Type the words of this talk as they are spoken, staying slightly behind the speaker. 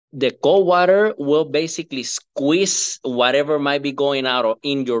The cold water will basically squeeze whatever might be going out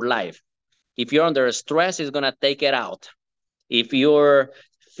in your life. If you're under stress, it's going to take it out. If you're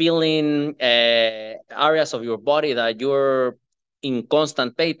feeling areas of your body that you're in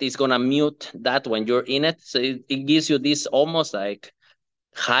constant pain, it's going to mute that when you're in it. So it gives you this almost like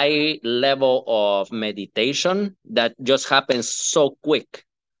high level of meditation that just happens so quick.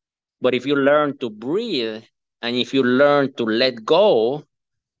 But if you learn to breathe and if you learn to let go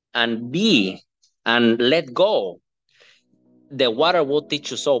and be and let go, the water will teach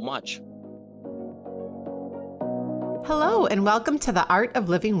you so much. Hello, and welcome to the Art of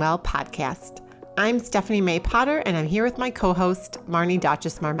Living Well podcast. I'm Stephanie May Potter, and I'm here with my co-host, Marnie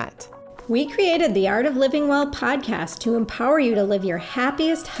Dotches-Marmette. We created the Art of Living Well podcast to empower you to live your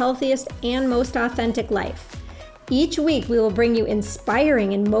happiest, healthiest, and most authentic life. Each week, we will bring you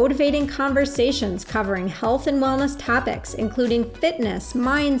inspiring and motivating conversations covering health and wellness topics, including fitness,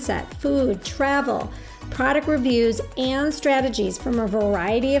 mindset, food, travel, product reviews, and strategies from a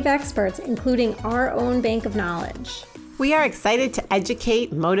variety of experts, including our own bank of knowledge. We are excited to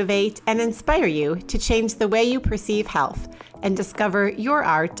educate, motivate, and inspire you to change the way you perceive health and discover your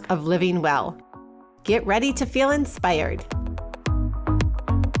art of living well. Get ready to feel inspired.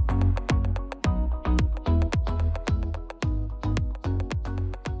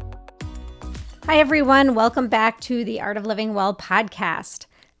 Hi, everyone. Welcome back to the Art of Living Well podcast.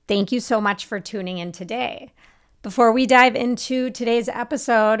 Thank you so much for tuning in today. Before we dive into today's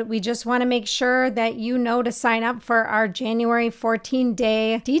episode, we just want to make sure that you know to sign up for our January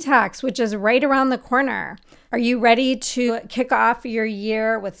 14-day detox, which is right around the corner. Are you ready to kick off your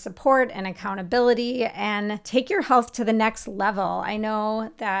year with support and accountability and take your health to the next level? I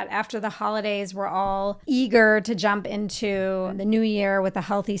know that after the holidays, we're all eager to jump into the new year with a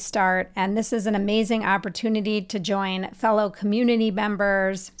healthy start. And this is an amazing opportunity to join fellow community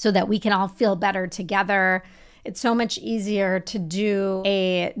members so that we can all feel better together. It's so much easier to do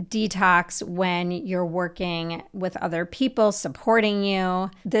a detox when you're working with other people supporting you.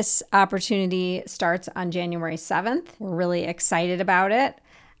 This opportunity starts on January 7th. We're really excited about it.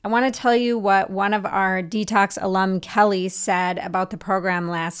 I want to tell you what one of our detox alum, Kelly, said about the program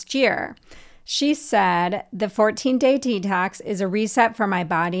last year. She said, "The 14-day detox is a reset for my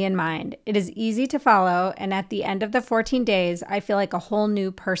body and mind. It is easy to follow, and at the end of the 14 days, I feel like a whole new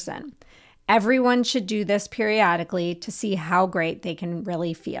person. Everyone should do this periodically to see how great they can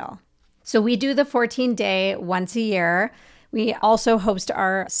really feel." So we do the 14-day once a year. We also host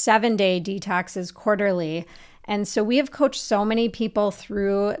our 7-day detoxes quarterly. And so we have coached so many people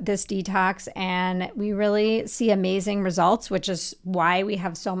through this detox, and we really see amazing results, which is why we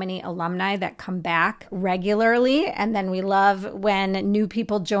have so many alumni that come back regularly. And then we love when new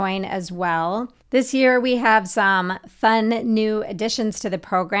people join as well. This year, we have some fun new additions to the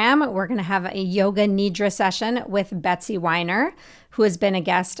program. We're going to have a yoga nidra session with Betsy Weiner, who has been a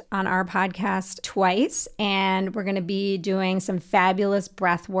guest on our podcast twice. And we're going to be doing some fabulous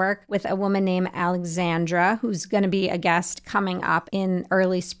breath work with a woman named Alexandra, who's going to be a guest coming up in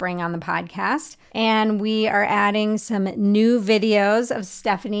early spring on the podcast. And we are adding some new videos of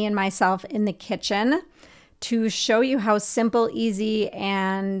Stephanie and myself in the kitchen to show you how simple, easy,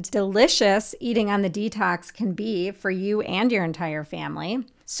 and delicious eating on the detox can be for you and your entire family.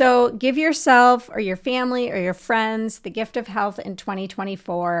 So give yourself or your family or your friends the gift of health in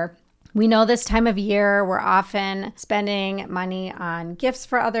 2024. We know this time of year, we're often spending money on gifts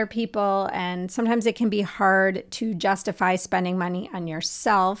for other people, and sometimes it can be hard to justify spending money on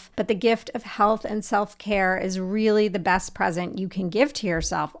yourself. But the gift of health and self-care is really the best present you can give to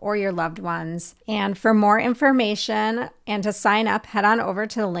yourself or your loved ones. And for more information and to sign up, head on over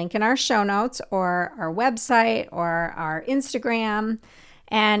to the link in our show notes or our website or our Instagram.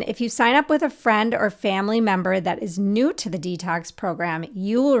 And if you sign up with a friend or family member that is new to the detox program,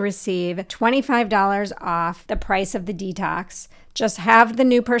 you will receive $25 off the price of the detox. Just have the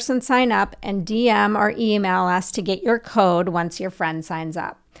new person sign up and DM or email us to get your code once your friend signs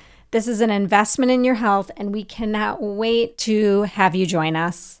up. This is an investment in your health, and we cannot wait to have you join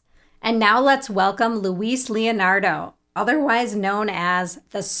us. And now let's welcome Luis Leonardo, otherwise known as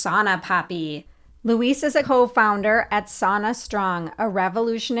the Sauna Papi. Luis is a co-founder at Sauna Strong, a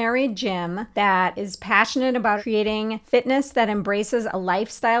revolutionary gym that is passionate about creating fitness that embraces a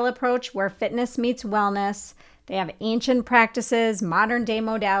lifestyle approach where fitness meets wellness. They have ancient practices, modern-day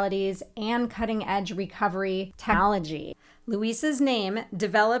modalities, and cutting-edge recovery technology. Luis's name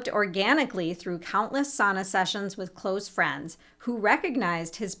developed organically through countless sauna sessions with close friends who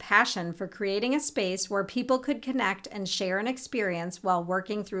recognized his passion for creating a space where people could connect and share an experience while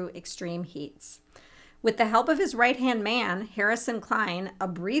working through extreme heats. With the help of his right-hand man, Harrison Klein, a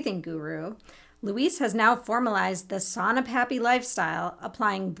breathing guru, Luis has now formalized the Sauna Papi lifestyle,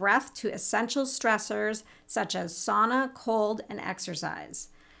 applying breath to essential stressors such as sauna, cold, and exercise.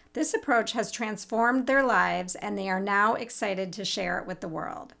 This approach has transformed their lives, and they are now excited to share it with the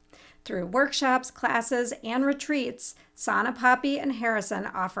world. Through workshops, classes, and retreats, Sauna Papi and Harrison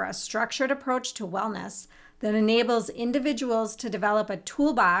offer a structured approach to wellness that enables individuals to develop a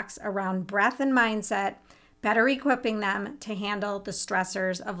toolbox around breath and mindset, better equipping them to handle the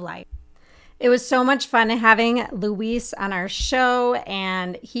stressors of life. It was so much fun having Luis on our show,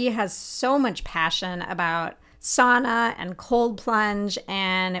 and he has so much passion about sauna and cold plunge,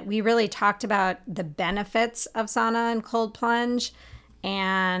 and we really talked about the benefits of sauna and cold plunge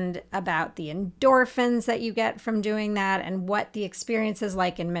and about the endorphins that you get from doing that and what the experience is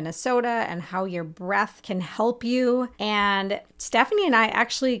like in Minnesota and how your breath can help you. And Stephanie and I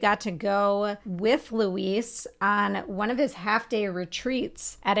actually got to go with Luis on one of his half-day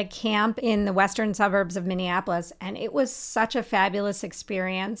retreats at a camp in the western suburbs of Minneapolis. And it was such a fabulous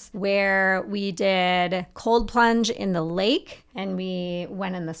experience where we did cold plunge in the lake, and we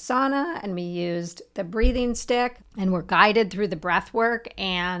went in the sauna, and we used the breathing stick, and were guided through the breath work,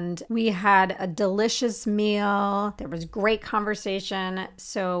 and we had a delicious meal. There was great conversation.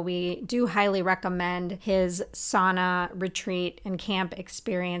 So we do highly recommend his sauna retreat and camp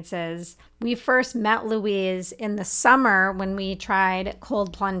experiences. We first met Luis in the summer when we tried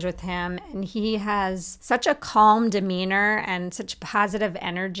cold plunge with him, and he has such a calm demeanor and such positive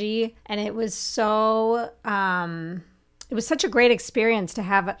energy, and it was such a great experience to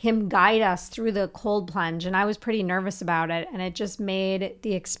have him guide us through the cold plunge. And I was pretty nervous about it, and it just made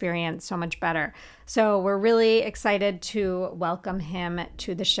the experience so much better. So we're really excited to welcome him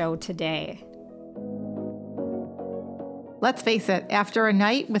to the show today. Let's face it, after a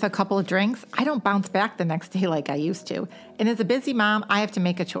night with a couple of drinks, I don't bounce back the next day like I used to. And as a busy mom, I have to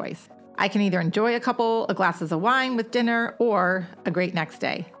make a choice. I can either enjoy a couple of glasses of wine with dinner or a great next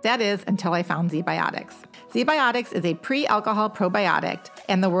day. That is, until I found ZBiotics. ZBiotics is a pre-alcohol probiotic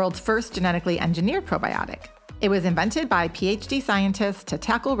and the world's first genetically engineered probiotic. It was invented by PhD scientists to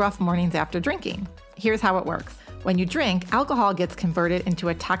tackle rough mornings after drinking. Here's how it works. When you drink, alcohol gets converted into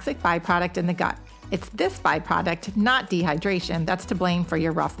a toxic byproduct in the gut. It's this byproduct, not dehydration, that's to blame for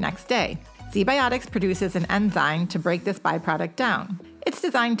your rough next day. ZBiotics produces an enzyme to break this byproduct down. It's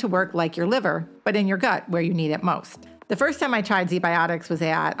designed to work like your liver, but in your gut where you need it most. The first time I tried ZBiotics was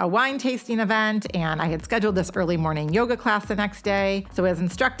at a wine tasting event, and I had scheduled this early morning yoga class the next day. So as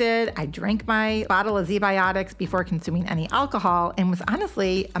instructed, I drank my bottle of ZBiotics before consuming any alcohol and was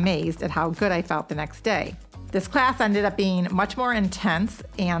honestly amazed at how good I felt the next day. This class ended up being much more intense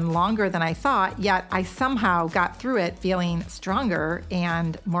and longer than I thought, yet I somehow got through it feeling stronger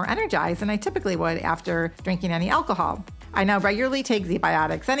and more energized than I typically would after drinking any alcohol. I now regularly take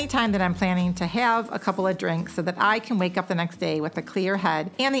ZBiotics anytime that I'm planning to have a couple of drinks so that I can wake up the next day with a clear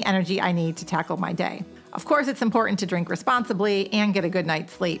head and the energy I need to tackle my day. Of course, it's important to drink responsibly and get a good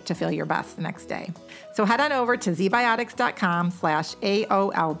night's sleep to feel your best the next day. So head on over to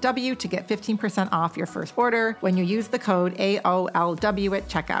zbiotics.com/AOLW to get 15% off your first order when you use the code AOLW at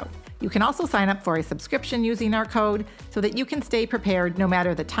checkout. You can also sign up for a subscription using our code so that you can stay prepared no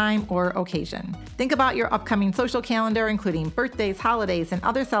matter the time or occasion. Think about your upcoming social calendar, including birthdays, holidays, and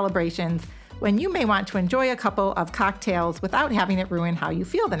other celebrations, when you may want to enjoy a couple of cocktails without having it ruin how you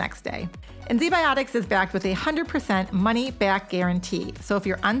feel the next day. And ZBiotics is backed with a 100% money-back guarantee. So if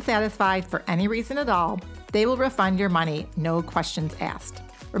you're unsatisfied for any reason at all, they will refund your money, no questions asked.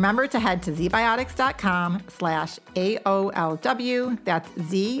 Remember to head to zbiotics.com/AOLW, that's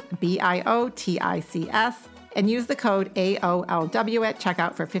ZBIOTICS, and use the code AOLW at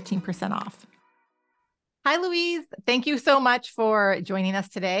checkout for 15% off. Hi, Louise. Thank you so much for joining us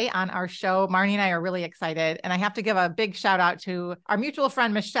today on our show. Marnie and I are really excited. And I have to give a big shout out to our mutual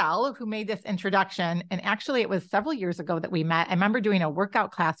friend, Michelle, who made this introduction. And actually, it was several years ago that we met. I remember doing a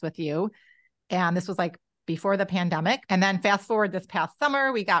workout class with you. And this was like before the pandemic. And then fast forward this past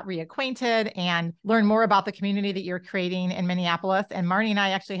summer, we got reacquainted and learned more about the community that you're creating in Minneapolis. And Marnie and I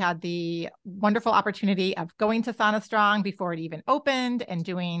actually had the wonderful opportunity of going to Sauna Strong before it even opened and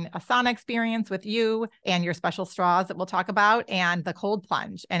doing a sauna experience with you and your special straws that we'll talk about and the cold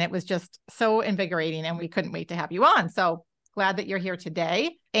plunge. And it was just so invigorating and we couldn't wait to have you on. So glad that you're here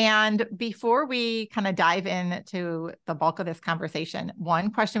today. And before we kind of dive into the bulk of this conversation,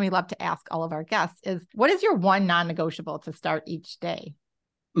 one question we love to ask all of our guests is, what is your one non-negotiable to start each day?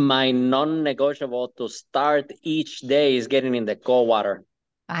 My non-negotiable to start each day is getting in the cold water.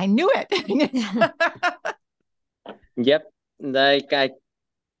 I knew it. Yep. Like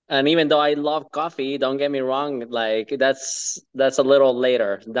And even though I love coffee, don't get me wrong, like that's a little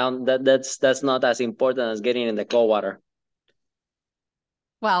later down. That's not as important as getting in the cold water.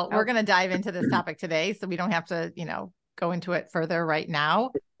 Well, we're Oh, going to dive into this topic today, so we don't have to, go into it further right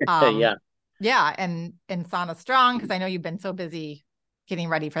now. Yeah. Yeah, and Sauna Strong, because I know you've been so busy getting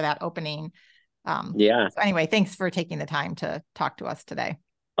ready for that opening. Yeah. So anyway, thanks for taking the time to talk to us today.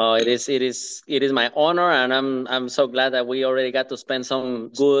 Oh, it is my honor, and I'm so glad that we already got to spend some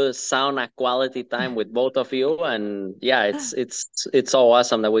good sauna quality time with both of you. And yeah, it's so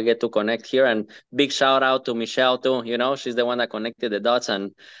awesome that we get to connect here. And big shout out to Michelle too. She's the one that connected the dots,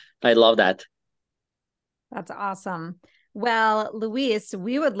 and I love that. that's awesome. Well, Luis,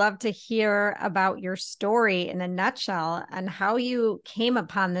 we would love to hear about your story in a nutshell and how you came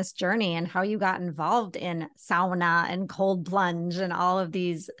upon this journey and how you got involved in sauna and cold plunge and all of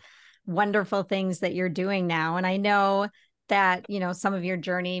these wonderful things that you're doing now. And I know that, some of your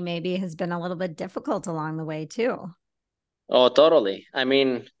journey maybe has been a little bit difficult along the way too. Oh, totally. I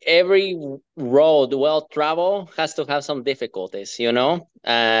mean, every road well traveled has to have some difficulties.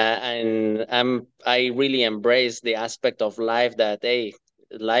 And I really embrace the aspect of life that hey,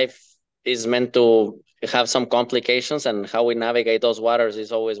 life is meant to have some complications, and how we navigate those waters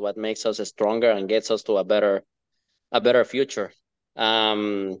is always what makes us stronger and gets us to a better future.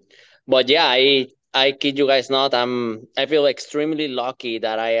 Um, but yeah, I kid you guys not. I feel extremely lucky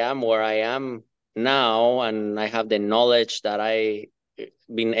that I am where I am now, and I have the knowledge that I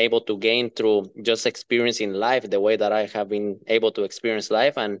been able to gain through just experiencing life the way that I have been able to experience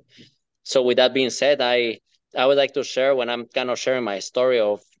life. And so, with that being said, I would like to share when I'm kind of sharing my story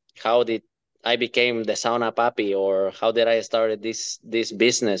of how did I became the Sauna Papi, or how did I started this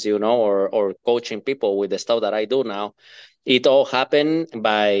business, or coaching people with the stuff that I do now. It all happened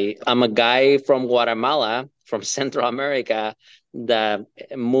by I'm a guy from Guatemala, from Central America, that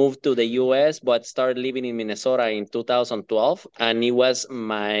moved to the US but started living in Minnesota in 2012. And it was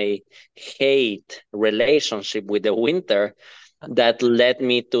my hate relationship with the winter that led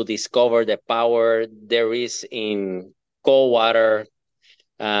me to discover the power there is in cold water,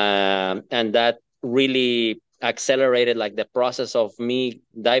 and that really accelerated like the process of me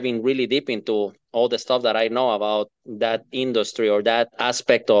diving really deep into all the stuff that I know about that industry, or that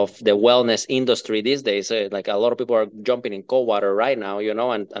aspect of the wellness industry these days. Like a lot of people are jumping in cold water right now,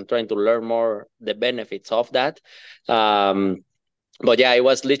 and trying to learn more the benefits of that. But yeah, it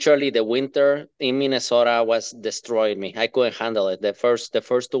was literally the winter in Minnesota was destroying me. I couldn't handle it. The first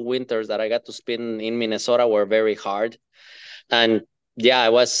 2 winters that I got to spend in Minnesota were very hard. And yeah, I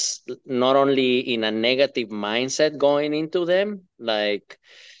was not only in a negative mindset going into them, like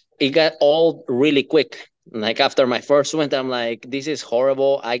it got all really quick. Like after my first winter, I'm like, this is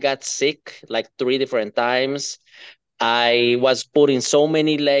horrible. I got sick like 3 different times. I was putting so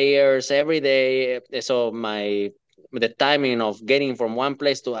many layers every day. So the timing of getting from one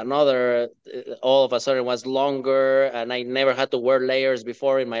place to another all of a sudden was longer, and I never had to wear layers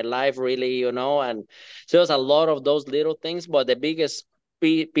before in my life, really. And so there's a lot of those little things, but the biggest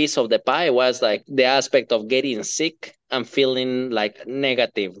piece of the pie was like the aspect of getting sick and feeling like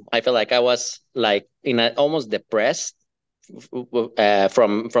negative. I felt like I was like in a almost depressed from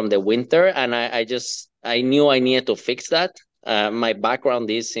the winter, and I knew I needed to fix that. My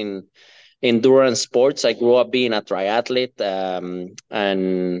background is in endurance sports. I grew up being a triathlete,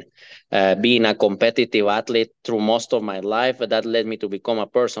 and being a competitive athlete through most of my life. That led me to become a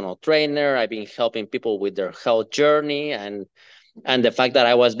personal trainer. I've been helping people with their health journey, and the fact that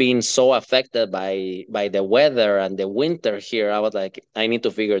I was being so affected by the weather and the winter here, I was like, I need to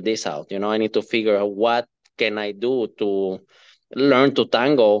figure this out. I need to figure out what can I do to learn to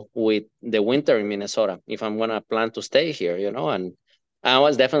tango with the winter in Minnesota if I'm gonna plan to stay here. And I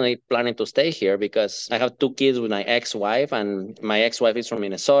was definitely planning to stay here because I have 2 kids with my ex-wife, and my ex-wife is from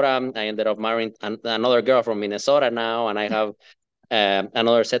Minnesota. I ended up marrying another girl from Minnesota now, and I have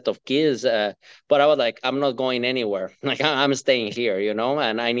another set of kids. But I was like, I'm not going anywhere. Like I'm staying here,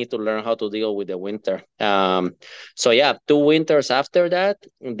 and I need to learn how to deal with the winter. So yeah, 2 winters after that,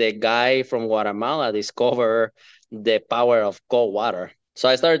 the guy from Guatemala discovered the power of cold water. So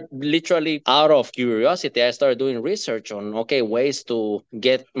I started literally out of curiosity. I started doing research on ways to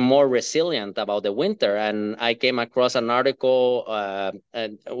get more resilient about the winter, and I came across an article.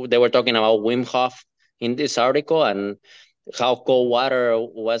 And they were talking about Wim Hof in this article, and how cold water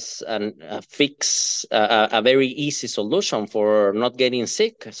was a fix, a very easy solution for not getting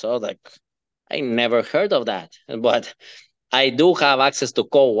sick. So like, I never heard of that, but I do have access to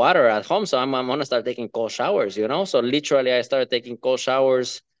cold water at home, so I'm gonna start taking cold showers. So literally, I started taking cold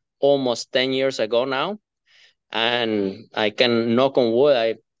showers almost 10 years ago now, and I can knock on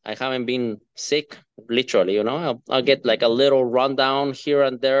wood. I haven't been sick, literally, I'll get like a little rundown here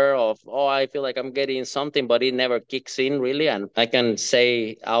and there of, oh, I feel like I'm getting something, but it never kicks in really. And I can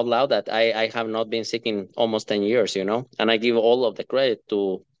say out loud that I have not been sick in almost 10 years, and I give all of the credit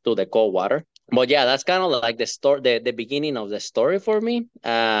to the cold water. But yeah, that's kind of like the story, the beginning of the story for me.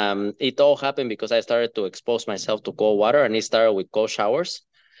 It all happened because I started to expose myself to cold water, and it started with cold showers.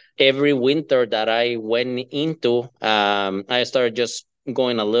 Every winter that I went into, I started just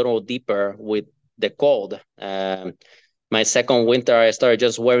going a little deeper with the cold. My second winter, I started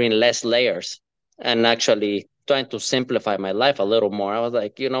just wearing less layers and actually trying to simplify my life a little more. I was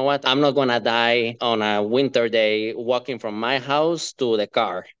like, you know what? I'm not going to die on a winter day walking from my house to the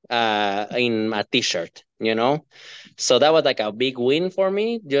car in a t-shirt, So that was like a big win for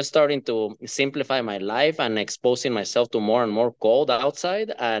me, just starting to simplify my life and exposing myself to more and more cold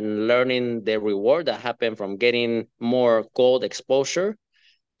outside and learning the reward that happened from getting more cold exposure,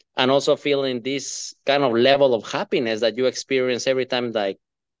 and also feeling this kind of level of happiness that you experience every time that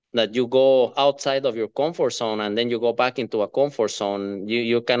you go outside of your comfort zone and then you go back into a comfort zone.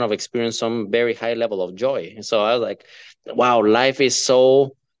 You kind of experience some very high level of joy. So I was like, wow, life is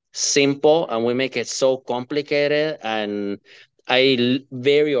so simple and we make it so complicated. And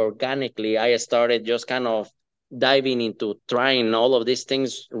very organically, I started just kind of diving into trying all of these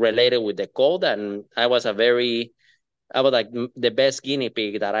things related with the cold. And I was like the best guinea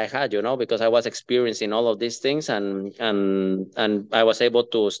pig that I had, because I was experiencing all of these things, and I was able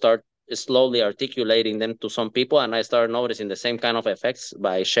to start slowly articulating them to some people, and I started noticing the same kind of effects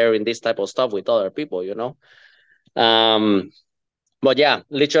by sharing this type of stuff with other people. Um, but yeah,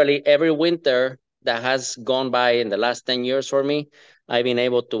 literally every winter that has gone by in the last 10 years for me, I've been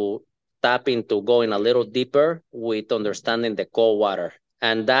able to tap into going a little deeper with understanding the cold water.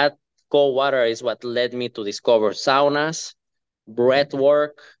 And that cold water is what led me to discover saunas, breath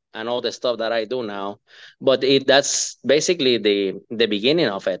work, and all the stuff that I do now. But that's basically the beginning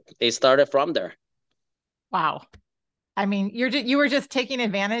of it. It started from there. Wow. I mean, you were just taking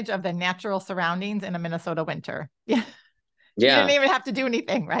advantage of the natural surroundings in a Minnesota winter. Yeah. You didn't Yeah. even have to do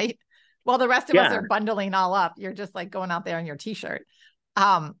anything, right? While the rest of us Yeah. are bundling all up, you're just like going out there in your t-shirt.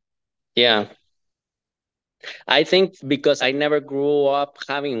 Yeah. I think because I never grew up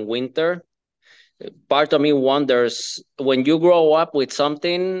having winter, part of me wonders, when you grow up with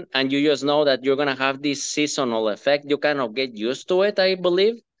something and you just know that you're going to have this seasonal effect, you kind of get used to it, I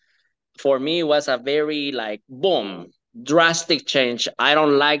believe. For me, it was a very like, boom, drastic change. I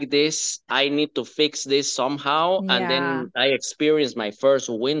don't like this. I need to fix this somehow. And Yeah. then I experienced my first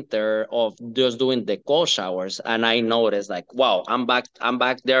winter of just doing the cold showers. And I noticed like, wow, I'm back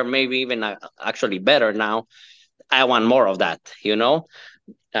there, maybe even actually better now. I want more of that.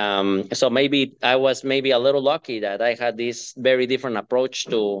 So maybe I was maybe a little lucky that I had this very different approach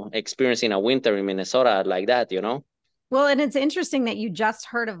to experiencing a winter in Minnesota like that. Well, and it's interesting that you just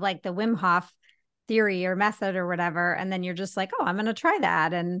heard of like the Wim Hof theory or method or whatever, and then you're just like, oh, I'm going to try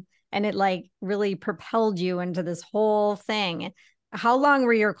that, and it like really propelled you into this whole thing. How long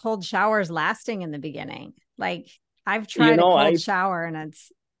were your cold showers lasting in the beginning? Like, I've You tried a know, cold shower and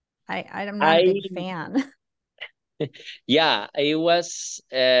I'm not a I big fan. yeah, it was.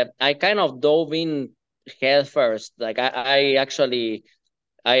 I kind of dove in head first. Like I actually,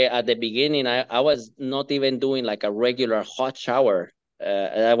 I at the beginning, I was not even doing like a regular hot shower.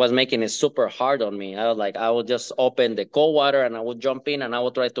 I was making it super hard on me. I was like, I would just open the cold water and I would jump in and I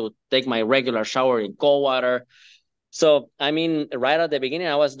would try to take my regular shower in cold water. So, I mean, right at the beginning,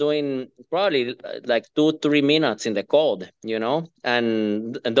 I was doing probably like 2, 3 minutes in the cold,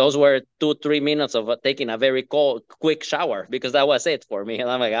 and those were 2, 3 minutes of taking a very cold, quick shower because that was it for me. And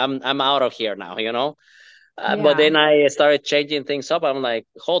I'm like, I'm out of here now. But Yeah. then I started changing things up. I'm like,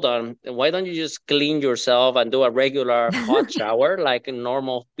 hold on, why don't you just clean yourself and do a regular hot shower like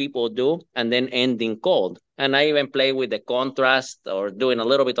normal people do, and then end in cold? And I even play with the contrast or doing a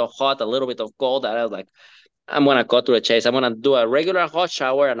little bit of hot, a little bit of cold. And I was like, I'm gonna cut to the chase. I'm gonna do a regular hot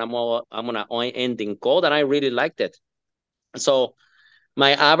shower, and I'm gonna end in cold, and I really liked it. So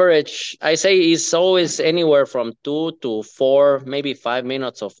my average, I say, is always anywhere from 2 to 4, maybe 5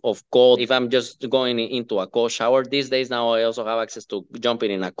 minutes of cold. If I'm just going into a cold shower these days, now I also have access to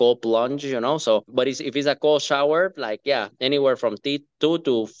jumping in a cold plunge. So, but if it's a cold shower, like yeah, anywhere from 2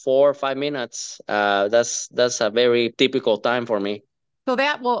 to 4, 5 minutes. That's a very typical time for me.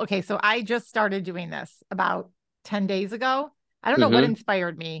 Okay, so I just started doing this about 10 days ago. I don't know what Mm-hmm.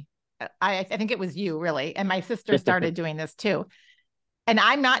 inspired me. I think it was you, really. And my sister started doing this too. And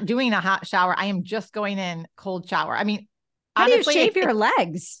I'm not doing a hot shower. I am just going in cold shower. I mean, How do you honestly, shave your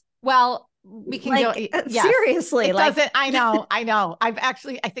legs? well, We can go. Yes. Seriously. It doesn't. I know.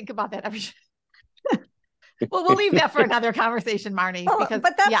 I think about that every. Well, we'll leave that for another conversation, Marnie. Because,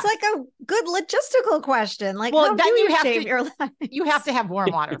 but that's like a good logistical question. Like, well, how then do you have shave to, your legs? You have to have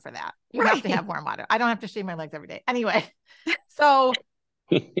warm water for that. You Right. have to have warm water. I don't have to shave my legs every day. Anyway, so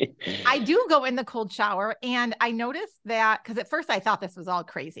I do go in the cold shower, and I noticed that because at first I thought this was all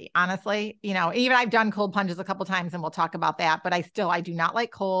crazy. Honestly, even I've done cold plunges a couple times, and we'll talk about that. But I do not like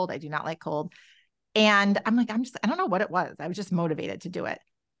cold. I do not like cold. And I'm like, I don't know what it was. I was just motivated to do it.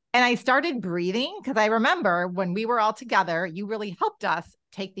 And I started breathing because I remember when we were all together, you really helped us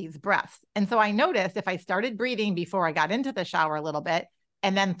take these breaths. And so I noticed if I started breathing before I got into the shower a little bit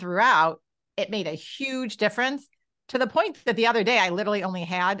and then throughout, it made a huge difference, to the point that the other day I literally only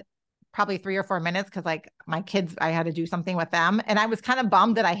had probably 3 or 4 minutes because like my kids, I had to do something with them. And I was kind of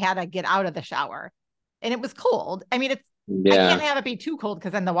bummed that I had to get out of the shower and it was cold. I mean, I can't have it be too cold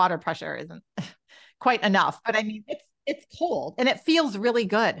because then the water pressure isn't quite enough. But I mean, it's cold and it feels really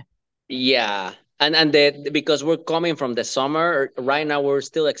good. Yeah. Because we're coming from the summer right now, we're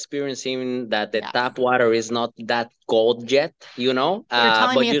still experiencing that the tap water is not that cold yet, So you're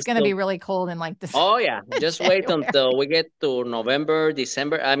telling me it's going to be really cold in like this. Oh yeah, just wait until we get to November,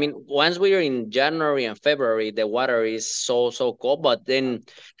 December. I mean, once we are in January and February, the water is so cold, but then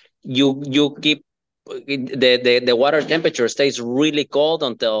you keep the water temperature stays really cold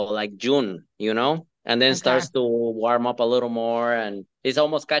until like June, and then starts to warm up a little more, and it's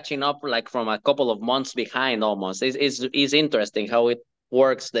almost catching up like from a couple of months behind almost. It's interesting how it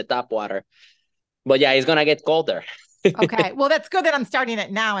works, the tap water. But yeah, it's gonna get colder. Okay. Well, that's good that I'm starting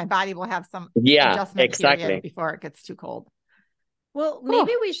it now. My body will have some adjustment period before it gets too cold. Well,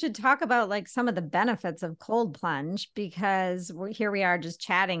 maybe we should talk about like some of the benefits of cold plunge, because here we are just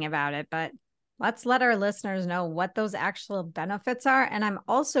chatting about it, but let's let our listeners know what those actual benefits are. And I'm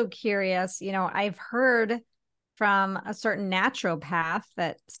also curious, I've heard from a certain naturopath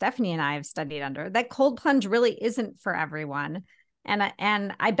that Stephanie and I have studied under that cold plunge really isn't for everyone.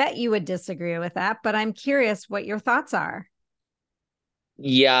 And I bet you would disagree with that, but I'm curious what your thoughts are.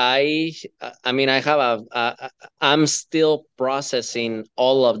 Yeah, I mean, I'm still processing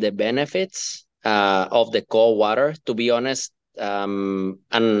all of the benefits of the cold water, to be honest. And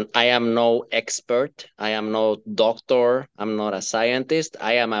I am no expert. I am no doctor. I'm not a scientist.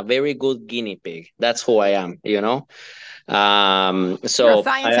 I am a very good guinea pig. That's who I am, So you're a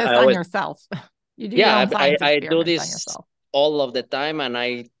scientist I on always, yourself. You do your own science I do experiments on this yourself all of the time, and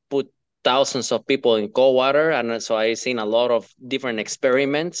I put thousands of people in cold water, and so I've seen a lot of different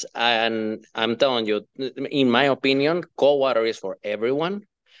experiments. And I'm telling you, in my opinion, cold water is for everyone.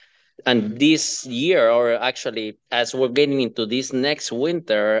 And this year, or actually, as we're getting into this next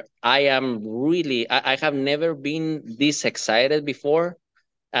winter, I have never been this excited before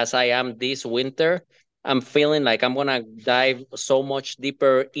as I am this winter. I'm feeling like I'm gonna dive so much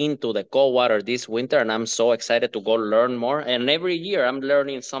deeper into the cold water this winter, and I'm so excited to go learn more. And every year I'm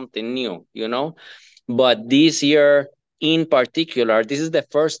learning something new. But this year in particular, this is the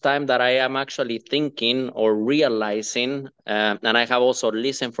first time that I am actually thinking or realizing, and I have also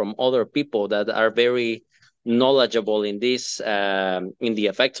listened from other people that are very knowledgeable in this, in the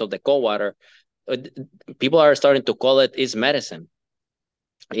effects of the cold water. People are starting to call it is medicine.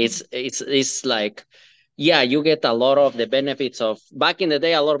 It's like, yeah, you get a lot of the benefits of back in the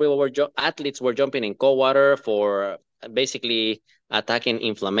day. A lot of people athletes were jumping in cold water for basically attacking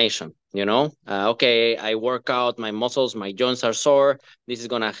inflammation. Okay, I work out, my muscles, my joints are sore. This is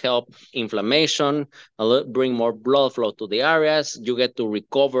gonna help inflammation, bring more blood flow to the areas. You get to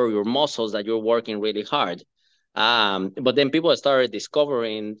recover your muscles that you're working really hard. But then people started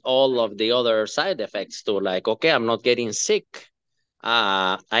discovering all of the other side effects too, like, okay, I'm not getting sick.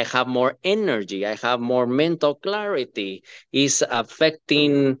 I have more energy. I have more mental clarity. It's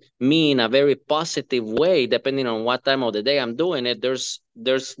affecting me in a very positive way, depending on what time of the day I'm doing it.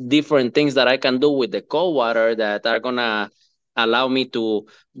 There's different things that I can do with the cold water that are gonna allow me to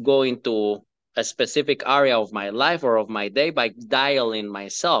go into a specific area of my life or of my day by dialing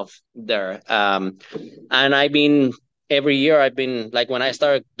myself there. And every year I've been like, when I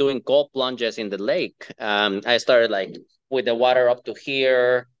started doing cold plunges in the lake, I started like with the water up to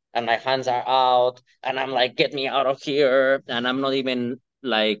here, and my hands are out, and I'm like, get me out of here. And I'm not even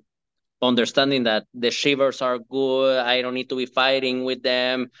like understanding that the shivers are good. I don't need to be fighting with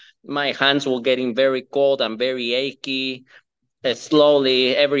them. My hands were getting very cold and very achy.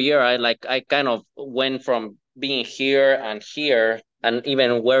 Slowly every year, I kind of went from being here and here, and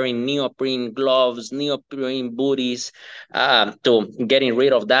even wearing neoprene gloves, neoprene booties, to getting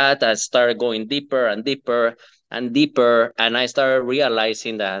rid of that. I started going deeper and deeper, and deeper. And I started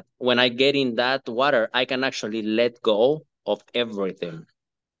realizing that when I get in that water, I can actually let go of everything,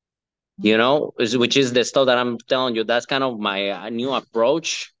 which is the stuff that I'm telling you. That's kind of my new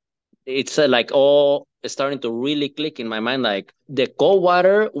approach. It's like all starting to really click in my mind. Like the cold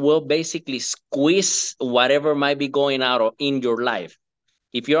water will basically squeeze whatever might be going out in your life.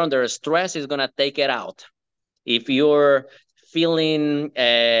 If you're under stress, it's going to take it out. If you're feeling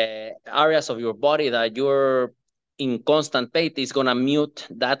areas of your body that you're in constant pain, it's going to mute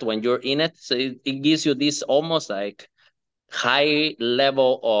that when you're in it. So it gives you this almost like high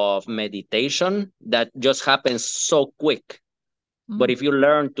level of meditation that just happens so quick. But if you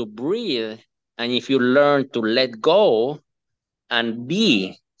learn to breathe and if you learn to let go and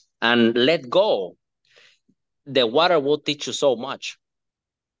be and let go, the water will teach you so much.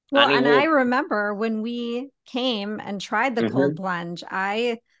 Well, And it and will. I remember when we came and tried the cold plunge,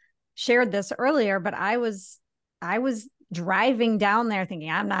 I shared this earlier, but I was driving down there thinking,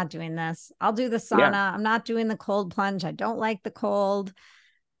 I'm not doing this. I'll do the sauna. Yeah. I'm not doing the cold plunge. I don't like the cold.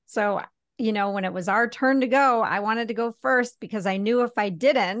 So, when it was our turn to go, I wanted to go first because I knew if I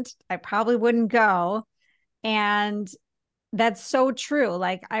didn't, I probably wouldn't go. And that's so true.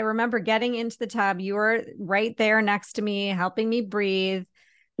 Like I remember getting into the tub, you were right there next to me, helping me breathe.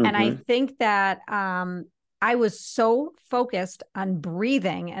 And I think that I was so focused on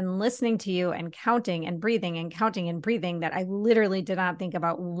breathing and listening to you and counting and breathing and counting and breathing that I literally did not think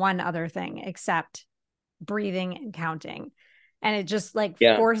about one other thing except breathing and counting. And it just like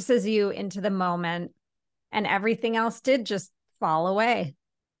forces you into the moment, and everything else did just fall away.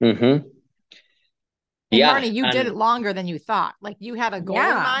 And Marnie, you did it longer than you thought. Like you had a goal in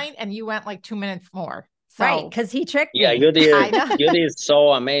mind and you went like 2 minutes more. So, right, because he tricked me. Yeah, you did. You did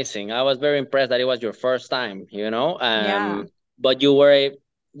so amazing. I was very impressed that it was your first time. But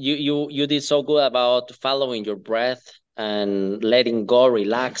you did so good about following your breath and letting go,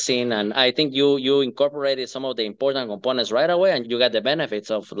 relaxing, and I think you incorporated some of the important components right away, and you got the benefits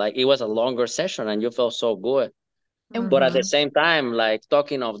of like it was a longer session, and you felt so good. But at the same time, like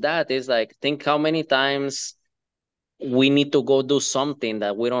talking of that is like think how many times we need to go do something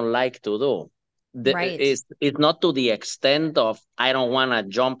that we don't like to do. Right. It's not to the extent of I don't want to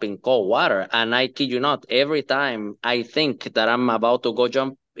jump in cold water. And I kid you not, every time I think that I'm about to go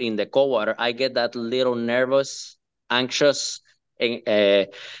jump in the cold water, I get that little nervous, anxious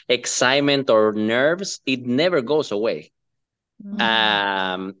excitement or nerves. It never goes away.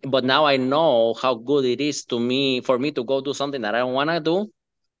 But now I know how good it is for me to go do something that I don't want to do,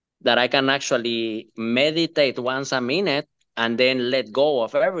 that I can actually meditate once I'm in it and then let go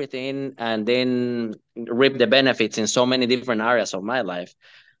of everything and then reap the benefits in so many different areas of my life.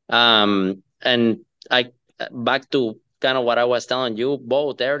 And I back to kind of what I was telling you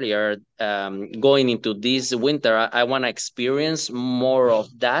both earlier, going into this winter, I want to experience more of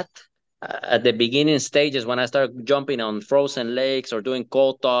that. At the beginning stages, when I started jumping on frozen lakes or doing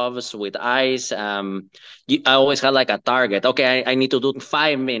cold tubs with ice, I always had like a target. Okay, I need to do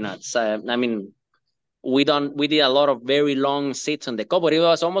 5 minutes. We did a lot of very long sits on the cold, but it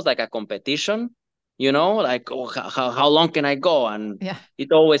was almost like a competition, like how long can I go? And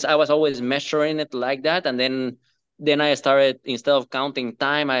I was always measuring it like that. And then I started, instead of counting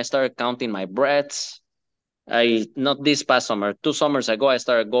time, I started counting my breaths. Not this past summer, 2 summers ago, I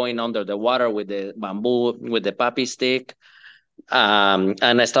started going under the water with the bamboo, with the papi stick.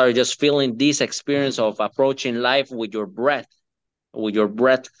 And I started just feeling this experience of approaching life with your breath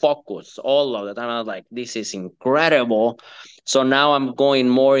focus all of the time. I was like, this is incredible. So now I'm going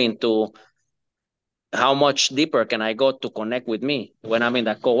more into how much deeper can I go to connect with me when I'm in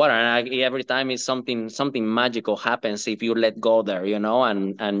that cold water? And every time is something magical happens if you let go there,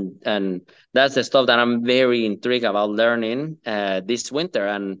 and that's the stuff that I'm very intrigued about learning this winter.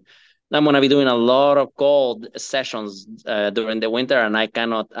 And I'm gonna be doing a lot of cold sessions during the winter, and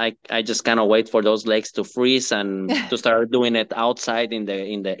I just cannot wait for those lakes to freeze and to start doing it outside in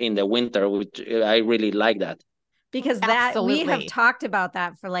the winter, which I really like that. Because we have talked about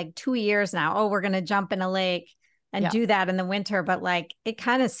that for like 2 years now. Oh, we're going to jump in a lake and do that in the winter, but like it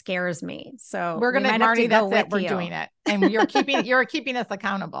kind of scares me. So we're going to, Marnie, that's it. We're doing it. And you're keeping us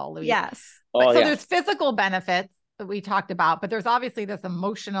accountable, Luis. Yes. There's physical benefits that we talked about, but there's obviously this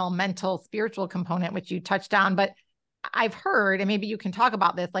emotional, mental, spiritual component, which you touched on. But I've heard, and maybe you can talk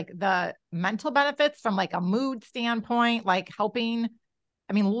about this, like the mental benefits from like a mood standpoint, like helping,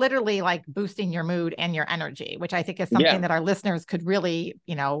 literally like boosting your mood and your energy, which I think is something that our listeners could really,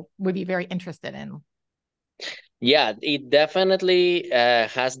 would be very interested in. Yeah, it definitely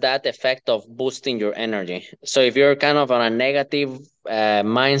has that effect of boosting your energy. So if you're kind of on a negative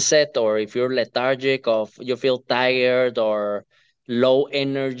mindset, or if you're lethargic, of you feel tired or low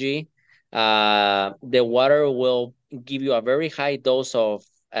energy, the water will give you a very high dose of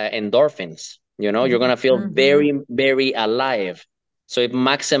endorphins. You're gonna feel Mm-hmm. very, very alive. So it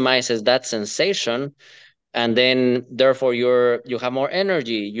maximizes that sensation, and then therefore you have more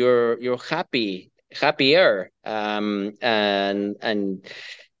energy, you're happier, and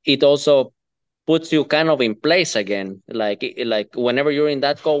it also puts you kind of in place again, like whenever you're in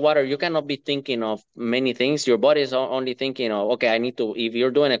that cold water, you cannot be thinking of many things. Your body is only thinking of, okay, I need to, if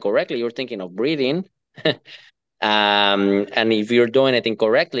you're doing it correctly, you're thinking of breathing. And if you're doing it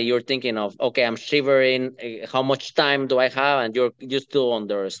incorrectly, you're thinking of, okay, I'm shivering. How much time do I have? And you're still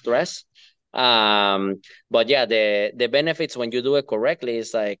under stress. Um, but yeah, the benefits when you do it correctly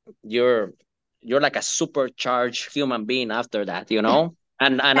is like you're like a supercharged human being after that,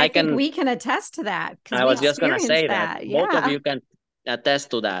 And I I think can we can attest to that because I we was just gonna experienced say that that. both of Yeah. you can attest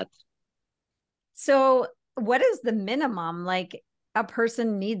to that. So, what is the minimum like a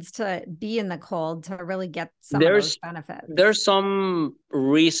person needs to be in the cold to really get some of those There's benefits? there's some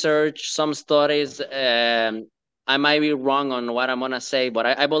research, some studies. I might be wrong on what I'm gonna say, but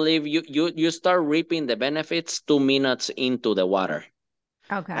I believe you start reaping the benefits 2 minutes into the water.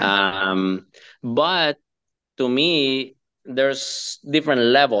 Okay. Um, but to me, there's different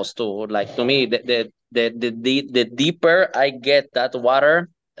levels too. Like to me, the deeper I get that water,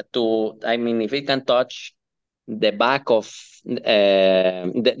 I mean, if it can touch the back of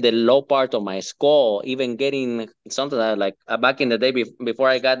the low part of my skull, even getting something like back in the day, before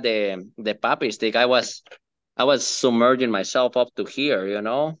I got the Papi stick, I was submerging myself up to here,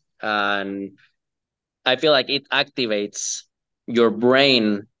 and I feel like it activates your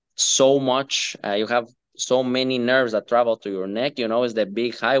brain so much. You have so many nerves that travel to your neck. It's the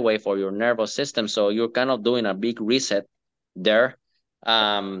big highway for your nervous system. So you're kind of doing a big reset there.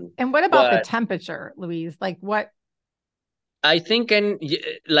 Um, And what about the but temperature, Louise? Like what? I think,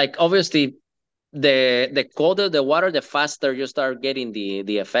 like obviously, the colder the water, the faster you start getting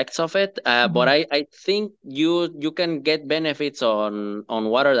the effects of it. But Mhm. I think you can get benefits on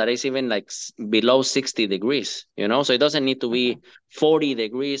water that is even like below 60 degrees. So it doesn't need to Okay. be 40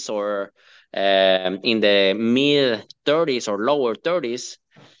 degrees, or in the mid 30s or lower 30s.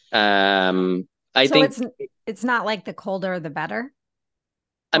 I So think, it's not like the colder the better,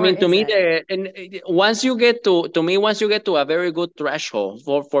 I or mean, to is me, it? once you get to a very good threshold,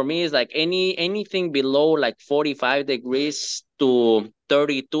 for me, it's like anything below like 45 degrees to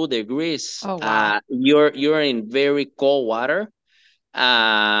 32 degrees, Oh, wow. you're in very cold water.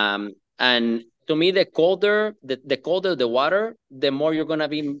 And to me, the colder the water, the more you're gonna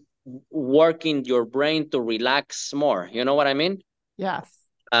be working your brain to relax more. You know what I mean? Yes.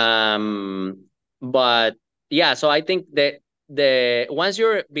 Um, but yeah, so I think that the once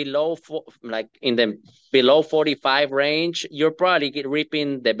you're below like in the below 45 range, you're probably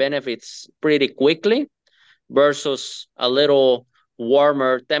reaping the benefits pretty quickly, versus a little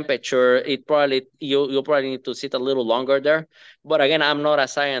warmer temperature. It probably you probably need to sit a little longer there. But again, I'm not a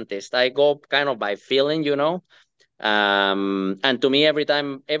scientist. I go kind of by feeling. And to me, every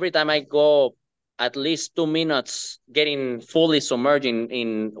time I go at least 2 minutes getting fully submerged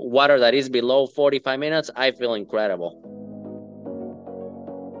in water that is below 45 minutes, I feel incredible.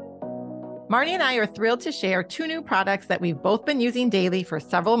 Marnie and I are thrilled to share 2 new products that we've both been using daily for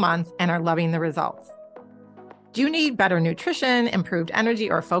several months and are loving the results. Do you need better nutrition, improved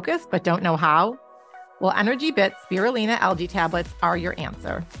energy, or focus, but don't know how? Well, Energy Bits Spirulina algae tablets are your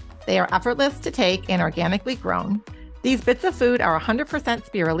answer. They are effortless to take and organically grown. These bits of food are 100%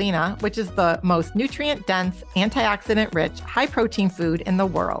 spirulina, which is the most nutrient-dense, antioxidant-rich, high-protein food in the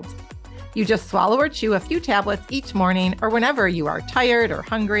world. You just swallow or chew a few tablets each morning or whenever you are tired or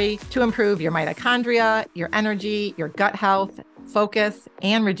hungry to improve your mitochondria, your energy, your gut health, focus,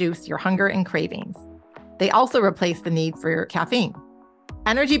 and reduce your hunger and cravings. They also replace the need for your caffeine.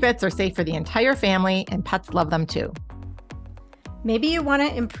 Energy Bits are safe for the entire family, and pets love them too. Maybe you want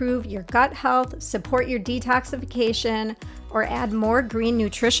to improve your gut health, support your detoxification, or add more green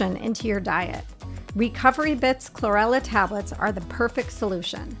nutrition into your diet. Recovery Bits chlorella tablets are the perfect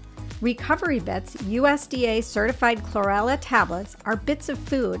solution. Recovery Bits USDA certified chlorella tablets are bits of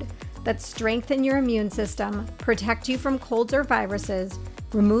food that strengthen your immune system, protect you from colds or viruses,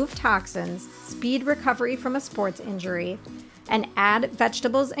 remove toxins, speed recovery from a sports injury, and add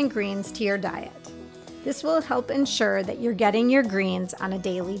vegetables and greens to your diet. This will help ensure that you're getting your greens on a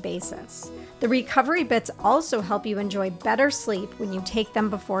daily basis. The Recovery Bits also help you enjoy better sleep when you take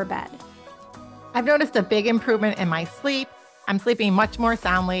them before bed. I've noticed a big improvement in my sleep. I'm sleeping much more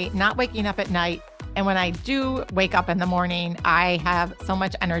soundly, not waking up at night. And when I do wake up in the morning, I have so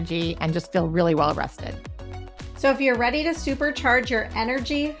much energy and just feel really well rested. So if you're ready to supercharge your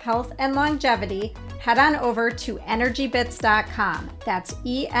energy, health, and longevity, head on over to energybits.com. That's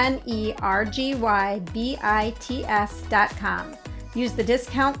ENERGYBITS.com. Use the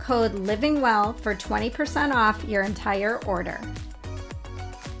discount code LIVINGWELL for 20% off your entire order.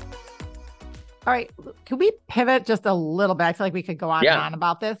 All right, can we pivot just a little bit? I feel like we could go on and on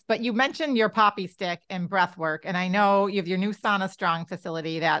about this, but you mentioned your poppy stick and breath work, and I know you have your new Sauna Strong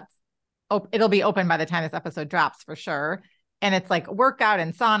facility that's it'll be open by the time this episode drops for sure. And it's like workout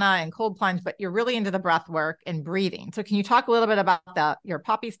and sauna and cold plunge, but you're really into the breath work and breathing. So can you talk a little bit about your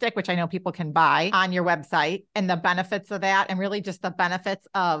poppy stick, which I know people can buy on your website, and the benefits of that, and really just the benefits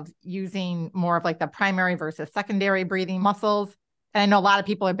of using more of like the primary versus secondary breathing muscles? And I know a lot of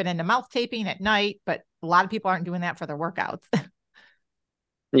people have been into mouth taping at night, but a lot of people aren't doing that for their workouts.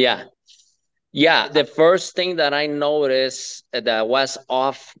 Yeah. Yeah, the first thing that I noticed that was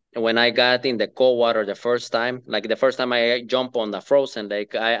off when I got in the cold water the first time, like the first time I jumped on the frozen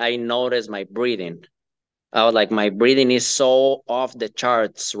lake, I noticed my breathing. I was like, my breathing is so off the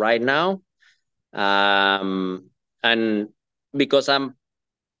charts right now. And because I'm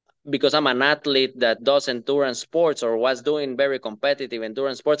an athlete that does endurance sports or was doing very competitive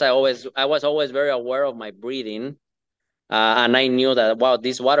endurance sports, I was always very aware of my breathing. And I knew that, wow,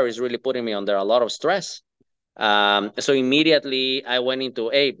 this water is really putting me under a lot of stress. So immediately I went into,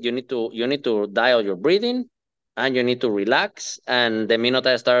 hey, you need to dial your breathing and you need to relax. And the minute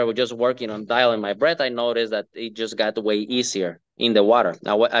I started just working on dialing my breath, I noticed that it just got way easier in the water.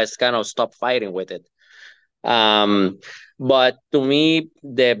 I kind of stopped fighting with it. Um, but to me,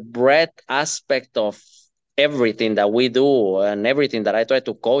 the breath aspect of everything that we do and everything that I try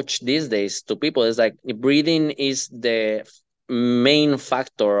to coach these days to people is like breathing is the main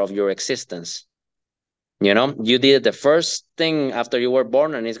factor of your existence. You know, you did the first thing after you were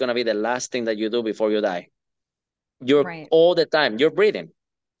born, and it's gonna be the last thing that you do before you die. You're Right. all the time, you're breathing.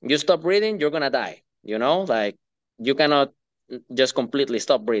 You stop breathing, you're gonna die. You know, like you cannot just completely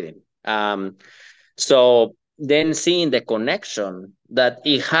stop breathing. So then seeing the connection that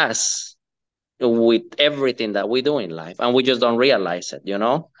it has with everything that we do in life, and we just don't realize it, you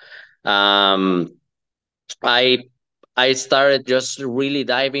know. Um, I I started just really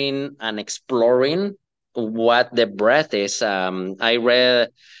diving and exploring what the breath is. I read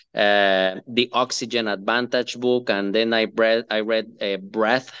the Oxygen Advantage book, and then I read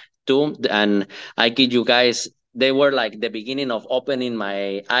Breath too. And I kid you guys, they were like the beginning of opening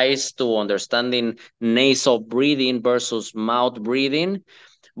my eyes to understanding nasal breathing versus mouth breathing.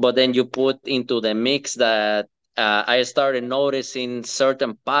 But then you put into the mix that I started noticing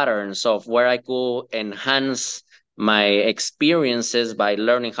certain patterns of where I could enhance my experiences by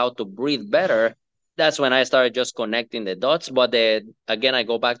learning how to breathe better. That's when I started just connecting the dots. But again, I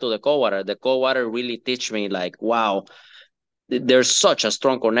go back to the cold water. The cold water really teach me like, wow, there's such a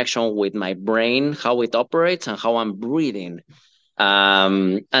strong connection with my brain, how it operates and how I'm breathing.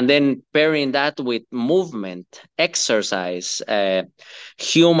 And then pairing that with movement, exercise,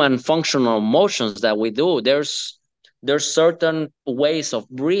 human functional motions that we do. There's certain ways of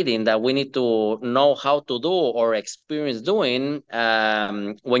breathing that we need to know how to do or experience doing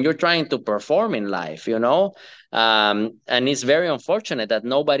when you're trying to perform in life, you know. And it's very unfortunate that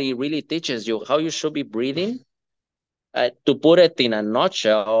nobody really teaches you how you should be breathing. To put it in a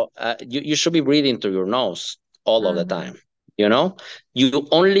nutshell, you should be breathing through your nose all of the time. You know, you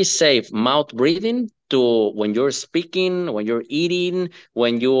only save mouth breathing to when you're speaking, when you're eating,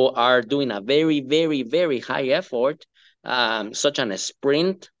 when you are doing a very, very, very high effort, such as a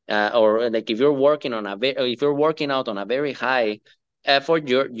sprint, or like if you're working on if you're working out on a very high effort,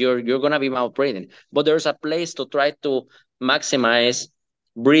 you're gonna be mouth breathing. But there's a place to try to maximize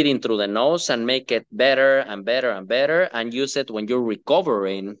breathing through the nose and make it better and better and better, and use it when you're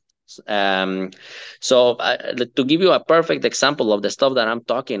recovering. To give you a perfect example of the stuff that I'm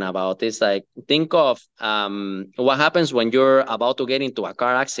talking about, is like, think of what happens when you're about to get into a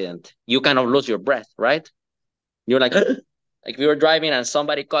car accident. You kind of lose your breath, right? You're like, like if you're driving and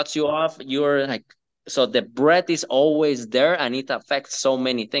somebody cuts you off, you're like, so the breath is always there, and it affects so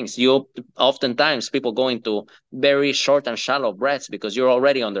many things. You oftentimes people go into very short and shallow breaths because you're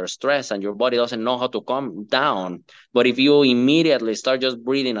already under stress and your body doesn't know how to calm down. But if you immediately start just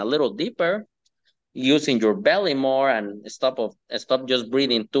breathing a little deeper, using your belly more, and stop just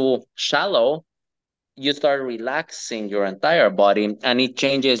breathing too shallow, you start relaxing your entire body, and it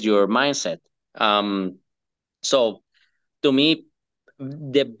changes your mindset. So to me,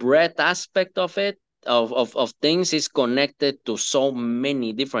 the breath aspect of it, of things, is connected to so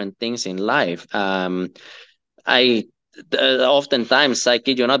many different things in life. I Oftentimes, I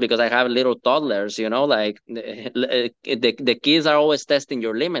kid you not, because I have little toddlers, like the kids are always testing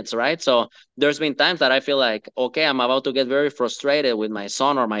your limits, right? So there's been times that I feel like, okay, I'm about to get very frustrated with my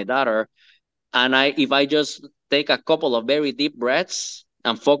son or my daughter, and if I just take a couple of very deep breaths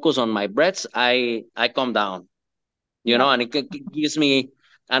and focus on my breaths, I calm down, Yep. and it gives me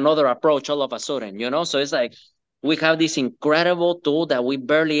another approach all of a sudden, so it's like we have this incredible tool that we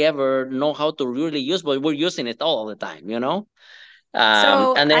barely ever know how to really use, but we're using it all the time,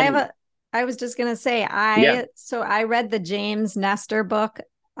 So and then I was just gonna say, yeah. I read the James Nestor book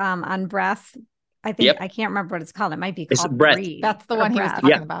on breath. I think Yep. I can't remember what it's called. It might be It's called breath. Breathe That's the or one he was Breath. Yeah.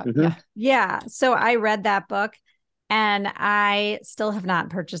 talking about. Mm-hmm. Yeah. Yeah. So I read that book and I still have not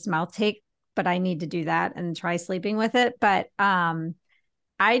purchased mouth tape, but I need to do that and try sleeping with it. But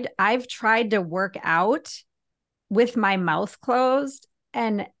I've tried to work out with my mouth closed.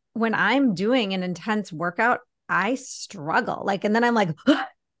 And when I'm doing an intense workout, I struggle. Like, and then I'm like,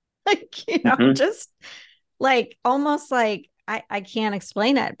 like, Mm-hmm. just like almost like I can't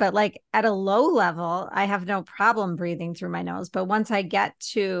explain it, but like at a low level, I have no problem breathing through my nose. But once I get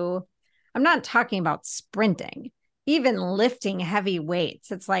to, I'm not talking about sprinting, even lifting heavy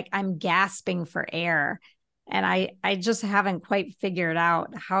weights, it's like I'm gasping for air. And I just haven't quite figured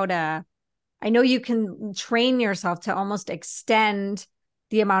out how to. I know you can train yourself to almost extend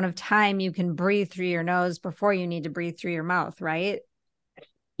the amount of time you can breathe through your nose before you need to breathe through your mouth, right?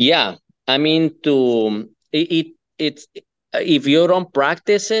 Yeah, I mean, it's if you don't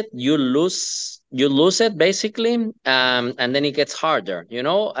practice it, you lose it basically, and then it gets harder,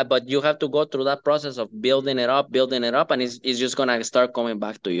 But you have to go through that process of building it up, and it's just gonna start coming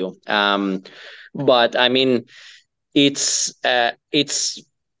back to you. But I mean, it's uh, it's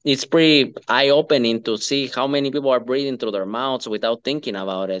it's pretty eye-opening to see how many people are breathing through their mouths without thinking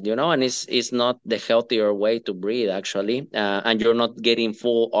about it, and it's not the healthier way to breathe, actually, and you're not getting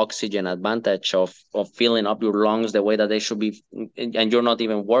full oxygen advantage of filling up your lungs the way that they should be, and you're not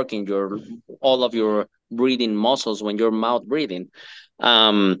even working your all of your breathing muscles when you're mouth breathing.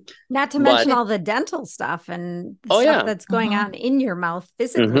 um Not to but mention all the dental stuff and the oh stuff yeah. that's going Mhm. on in your mouth Mm-hmm.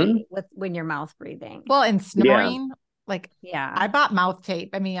 physically with when you're mouth breathing. Well, and Yeah. snoring, like Yeah. I bought mouth tape.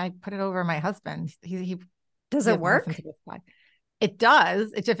 I mean, I put it over my husband. He Does it doesn't listen work? to this pod. It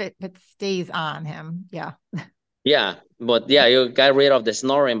does. It's if it stays on him. Yeah. Yeah, but yeah, you got rid of the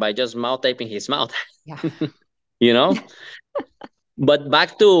snoring by just mouth taping his mouth. Yeah. you know but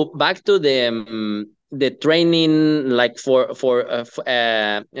back to the training, like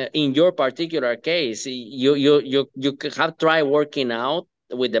in your particular case, you have tried working out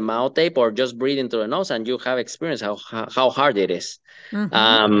with the mouth tape or just breathing through the nose, and you have experienced how hard it is. Mm-hmm.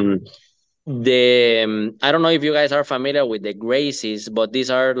 um I don't know if you guys are familiar with the Gracies, but these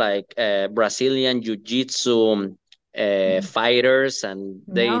are like Brazilian jiu-jitsu fighters, and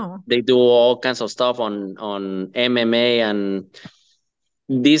they No. they do all kinds of stuff on MMA. And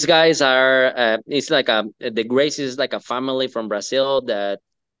these guys are it's like the Gracies is like a family from Brazil that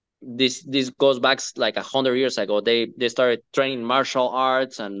this goes back like 100 years ago. They started training martial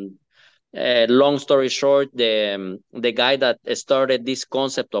arts. And long story short, the guy that started this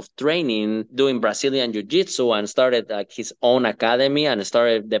concept of training, doing Brazilian jiu-jitsu, and started like his own academy and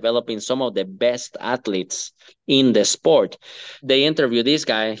started developing some of the best athletes in the sport. They interviewed this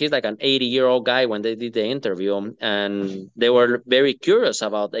guy. He's like an 80-year-old guy when they did the interview, and they were very curious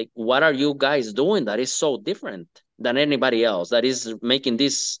about, like, what are you guys doing that is so different than anybody else that is making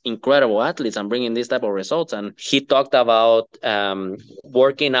these incredible athletes and bringing these type of results. And he talked about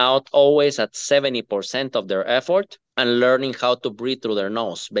working out always at 70% of their effort and learning how to breathe through their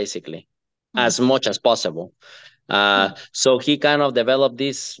nose, basically, Hmm. as much as possible. Hmm. So he kind of developed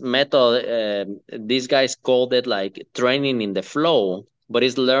this method. These guys called it like training in the flow, but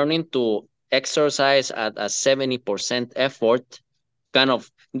it's learning to exercise at a 70% effort, kind of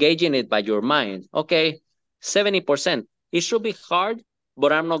gauging it by your mind. Okay, 70%. It should be hard,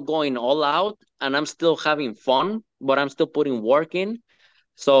 but I'm not going all out, and I'm still having fun, but I'm still putting work in.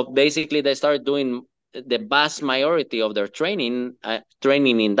 So basically, they started doing the vast majority of their training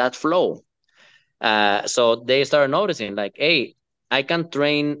in that flow. So they started noticing, like, hey, I can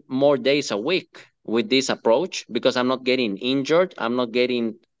train more days a week with this approach because I'm not getting injured. I'm not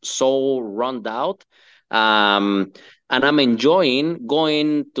getting so run out. Um, and I'm enjoying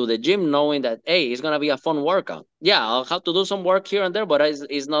going to the gym knowing that, hey, it's going to be a fun workout. Yeah, I'll have to do some work here and there, but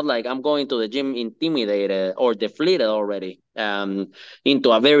it's not like I'm going to the gym intimidated or deflated already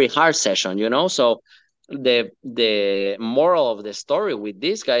into a very hard session. So the moral of the story with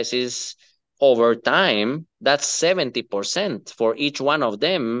these guys is over time that's 70% for each one of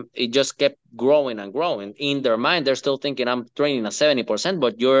them. It just kept growing and growing. In their mind they're still thinking I'm training at 70%,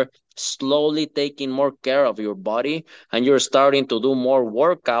 but you're slowly taking more care of your body and you're starting to do more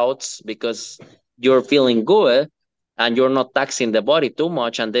workouts because you're feeling good and you're not taxing the body too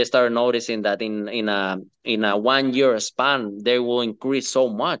much, and they start noticing that in a 1 year span they will increase so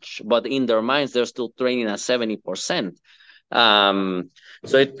much, but in their minds they're still training at 70%.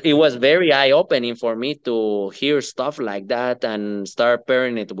 So it was very eye-opening for me to hear stuff like that and start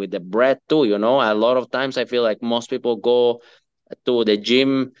pairing it with the breath too. A lot of times I feel like most people go to the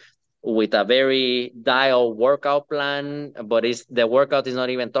gym with a very dial workout plan, but the workout is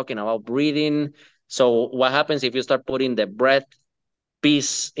not even talking about breathing. So what happens if you start putting the breath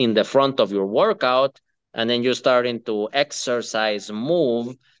piece in the front of your workout, and then you're starting to exercise,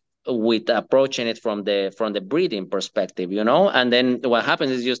 move with approaching it from the breathing perspective, and then what happens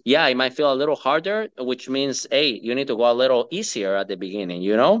is just, yeah, it might feel a little harder, which means, hey, you need to go a little easier at the beginning,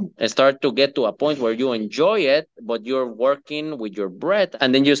 and start to get to a point where you enjoy it, but you're working with your breath,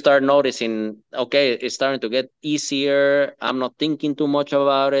 and then you start noticing, okay, it's starting to get easier. I'm not thinking too much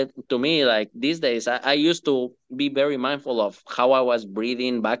about it. To me, like these days, I used to be very mindful of how I was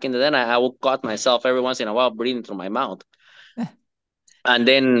breathing back in the day. I would cut myself every once in a while breathing through my mouth. And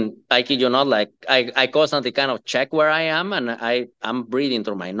then I kid you not, like I constantly kind of check where I am, and I'm breathing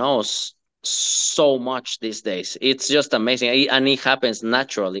through my nose so much these days. It's just amazing. And it happens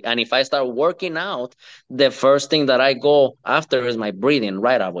naturally. And if I start working out, the first thing that I go after is my breathing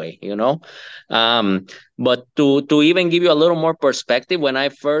right away. Um, but to even give you a little more perspective, when I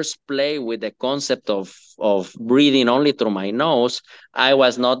first play with the concept of breathing only through my nose, I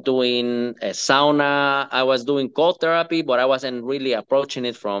was not doing a sauna. I was doing cold therapy, but I wasn't really approaching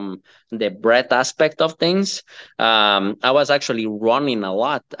it from the breath aspect of things. I was actually running a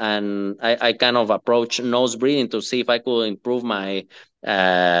lot, and I kind of approached nose breathing to see if I could improve my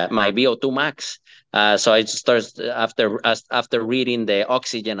VO2 max. So I just started after reading the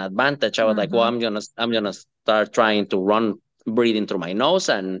oxygen advantage. I was like, well, I'm gonna start trying to run breathing through my nose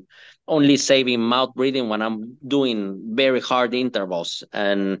and only saving mouth breathing when I'm doing very hard intervals.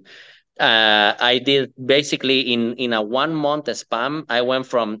 And I did basically in a 1 month span. I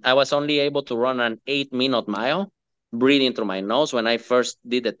was only able to run an 8-minute mile breathing through my nose when I first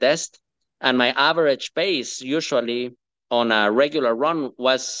did the test, and my average pace usually on a regular run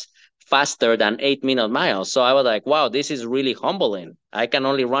was faster than 8-minute miles. So I was like, wow, this is really humbling. I can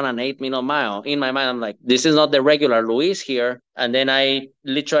only run an 8-minute mile. In my mind, I'm like, this is not the regular Luis here. And then I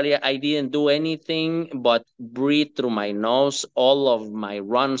didn't do anything but breathe through my nose all of my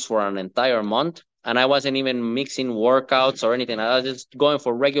runs for an entire month. And I wasn't even mixing workouts or anything. I was just going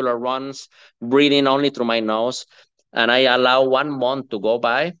for regular runs, breathing only through my nose. And I allow 1 month to go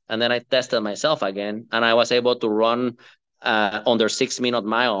by, and then I tested myself again, and I was able to run under 6-minute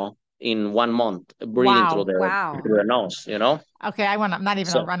mile in 1 month, breathing through Wow. the Wow. through the nose. Okay, I'm not even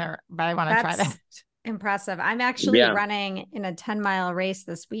a So runner, but I want to try that. That's impressive. I'm actually yeah, running in a 10-mile race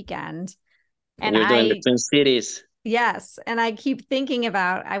this weekend. And you're doing the Twin Cities. yes. And I keep thinking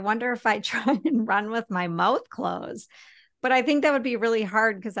about, I wonder if I try and run with my mouth closed. But I think that would be really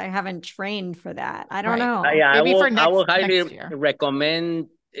hard because I haven't trained for that. I don't Right. know. Yeah, Maybe for I will next highly year. recommend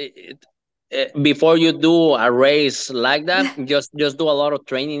before you do a race like that, just do a lot of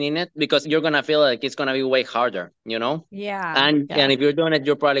training in it, because you're gonna feel like it's gonna be way harder. Yeah. And Yeah. if you're doing it,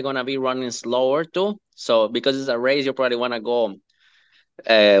 you're probably gonna be running slower too. So because it's a race, you probably wanna go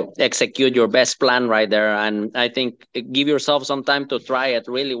execute your best plan right there. And I think give yourself some time to try it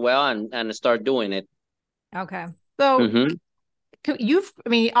really well and start doing it. Okay. So Mm-hmm.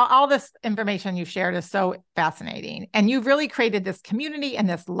 all this information you shared is so fascinating. And you've really created this community and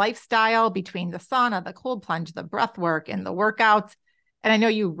this lifestyle between the sauna, the cold plunge, the breath work, and the workouts. And I know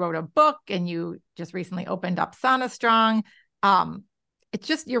you wrote a book and you just recently opened up Sauna Strong. It's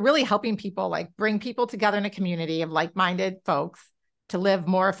just, you're really helping people, like bring people together in a community of like-minded folks to live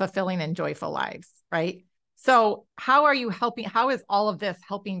more fulfilling and joyful lives, right? So how is all of this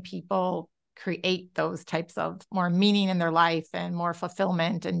helping people create those types of more meaning in their life and more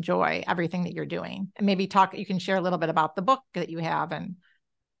fulfillment and joy, everything that you're doing? And maybe you can share a little bit about the book that you have, and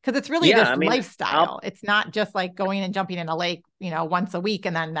because it's really Yeah, this I mean, lifestyle. It's not just like going and jumping in a lake, once a week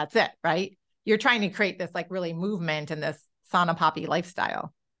and then that's it, right? You're trying to create this like really movement and this Sauna Papi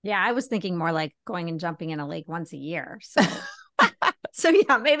lifestyle. Yeah. I was thinking more like going and jumping in a lake once a year. So, so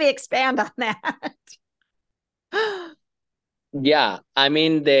yeah, maybe expand on that. yeah, I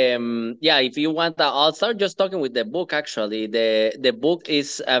mean if you want, I'll start just talking with the book. Actually, the book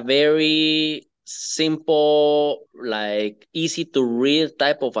is a very simple, like easy to read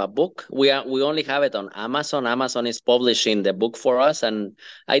type of a book. We only have it on Amazon. Amazon is publishing the book for us, and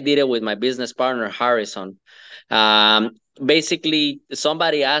I did it with my business partner Harrison. Basically,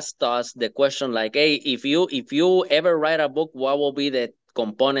 somebody asked us the question like, "Hey, if you ever write a book, what will be the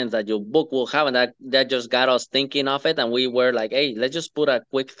components that your book will have?" And that just got us thinking of it, and we were like, "Hey, let's just put a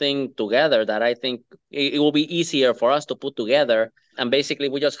quick thing together that I think it will be easier for us to put together." And basically,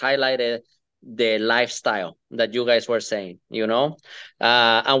 we just highlighted the lifestyle that you guys were saying,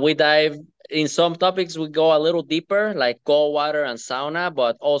 and we dive in some topics. We go a little deeper, like cold water and sauna,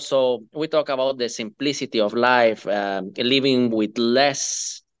 but also we talk about the simplicity of life, living with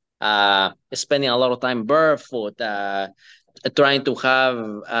less, spending a lot of time barefoot, trying to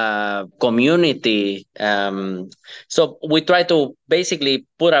have community. So we try to basically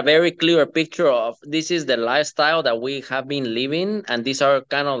put a very clear picture of this is the lifestyle that we have been living, and these are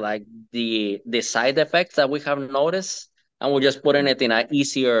kind of like the side effects that we have noticed, and we're just putting it in an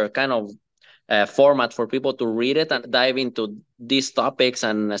easier kind of format for people to read it and dive into these topics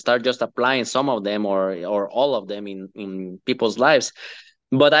and start just applying some of them or all of them in people's lives.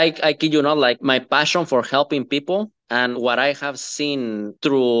 But I kid you not, like my passion for helping people and what I have seen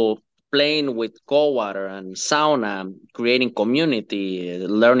through playing with cold water and sauna, creating community,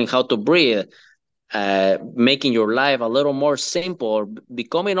 learning how to breathe, making your life a little more simple,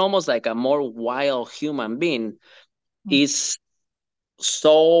 becoming almost like a more wild human being is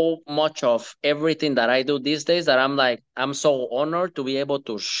so much of everything that I do these days that I'm like, I'm so honored to be able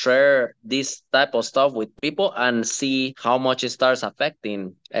to share this type of stuff with people and see how much it starts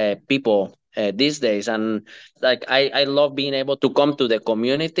affecting people these days. And like, I love being able to come to the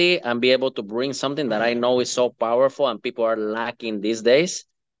community and be able to bring something that I know is so powerful and people are lacking these days.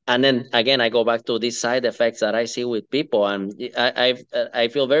 And then again, I go back to these side effects that I see with people, and I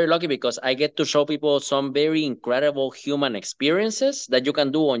feel very lucky because I get to show people some very incredible human experiences that you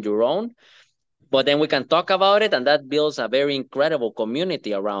can do on your own. But then we can talk about it, and that builds a very incredible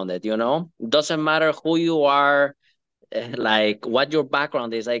community around it. Doesn't matter who you are, like what your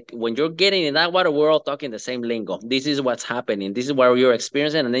background is. Like when you're getting in that water, we're all talking the same lingo. This is what's happening. This is what you're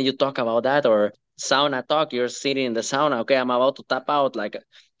experiencing, and then you talk about that. Or sauna talk. You're sitting in the sauna. Okay, I'm about to tap out. Like,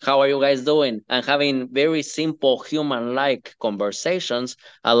 how are you guys doing? And having very simple human-like conversations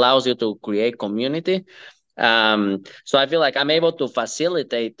allows you to create community. So I feel like I'm able to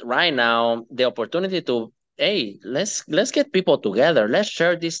facilitate right now the opportunity to, hey, let's get people together. Let's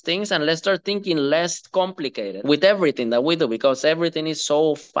share these things and let's start thinking less complicated with everything that we do, because everything is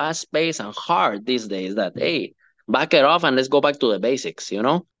so fast paced and hard these days that, hey, back it off and let's go back to the basics.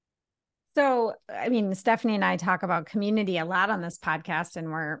 So, I mean, Stephanie and I talk about community a lot on this podcast,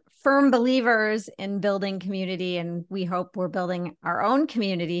 and we're firm believers in building community. And we hope we're building our own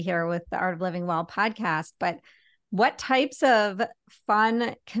community here with the Art of Living Well podcast. But what types of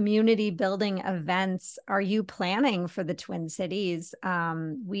fun community building events are you planning for the Twin Cities?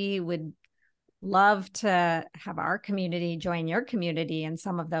 We would love to have our community join your community in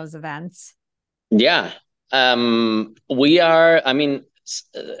some of those events. Yeah. We are, I mean,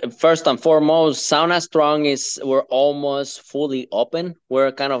 first and foremost, Sauna Strong we're almost fully open.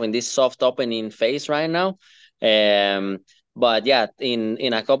 We're kind of in this soft opening phase right now. But yeah,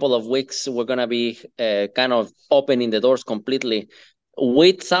 in a couple of weeks, we're going to be kind of opening the doors completely.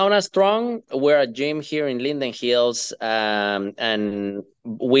 With Sauna Strong, we're a gym here in Linden Hills, and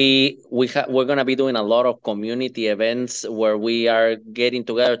we're gonna be doing a lot of community events where we are getting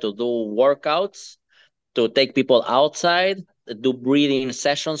together to do workouts, to take people outside, do breathing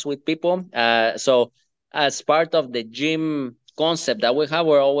sessions with people. So as part of the gym concept that we have,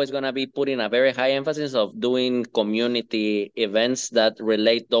 we're always going to be putting a very high emphasis of doing community events that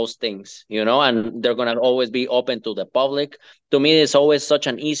relate those things, and they're going to always be open to the public. To me, it's always such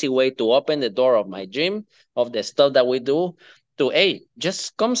an easy way to open the door of my gym, of the stuff that we do, to, hey,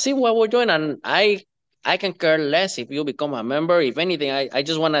 just come see what we're doing. And I can care less if you become a member. If anything, I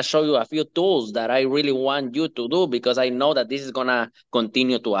just want to show you a few tools that I really want you to do, because I know that this is going to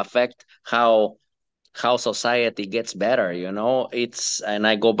continue to affect how society gets better. And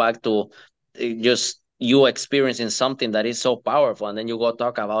I go back to just you experiencing something that is so powerful, and then you go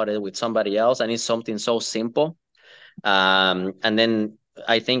talk about it with somebody else, and it's something so simple. And then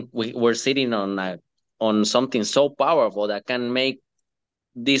I think we're sitting on something so powerful that can make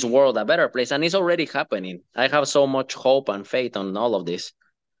this world a better place, and it's already happening. I have so much hope and faith on all of this.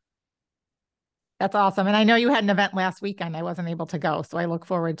 That's awesome. And I know you had an event last weekend. I wasn't able to go, so I look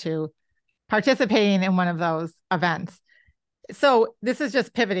forward to participating in one of those events. So this is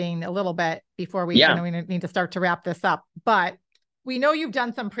just pivoting a little bit before we, Yeah. I know we need to start to wrap this up, but we know you've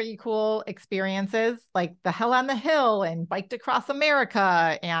done some pretty cool experiences like the Hell on the Hill and Biked Across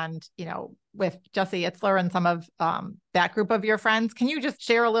America and, with Jesse Itzler and some of that group of your friends. Can you just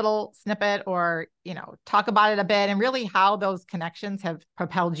share a little snippet or, talk about it a bit and really how those connections have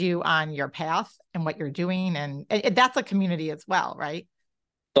propelled you on your path and what you're doing? And that's a community as well, right?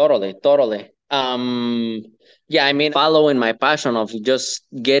 Totally, totally. Yeah, I mean, following my passion of just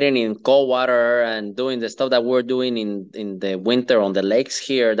getting in cold water and doing the stuff that we're doing in the winter on the lakes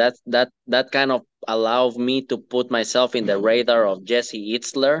here, that kind of allowed me to put myself in the radar of Jesse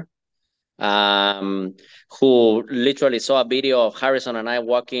Itzler, um, who literally saw a video of Harrison and I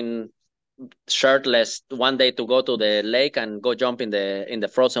walking shirtless one day to go to the lake and go jump in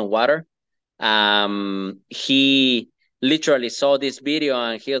the frozen water. He literally saw this video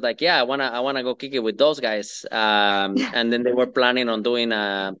and he was like, yeah, I wanna go kick it with those guys. And then they were planning on doing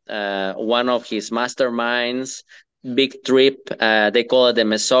one of his masterminds big trip. They call it the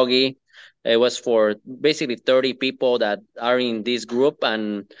Mesogi. It was for basically 30 people that are in this group,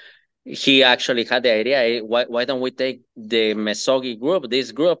 and he actually had the idea, why don't we take the Mesogi group,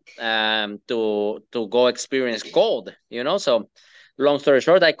 this group, to go experience cold, So long story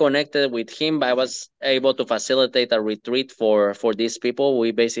short, I connected with him. I was able to facilitate a retreat for these people.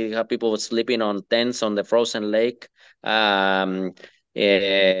 We basically have people sleeping on tents on the frozen lake, and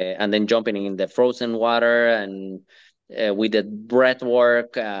then jumping in the frozen water, and we did breath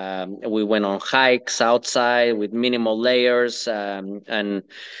work. We went on hikes outside with minimal layers, and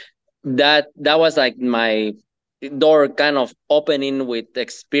that was like my door kind of opening with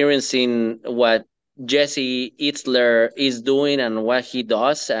experiencing what Jesse Itzler is doing and what he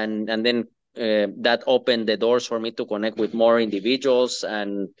does, and then that opened the doors for me to connect with more individuals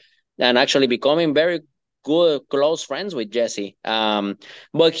and actually becoming very good close friends with Jesse.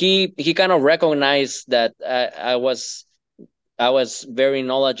 But he kind of recognized that I was very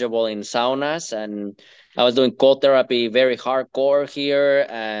knowledgeable in saunas, and I was doing cold therapy very hardcore here,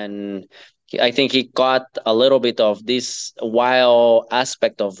 and I think he caught a little bit of this wild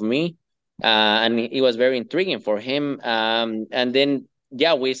aspect of me, and it was very intriguing for him. And then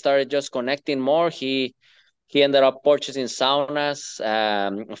yeah, we started just connecting more. He ended up purchasing saunas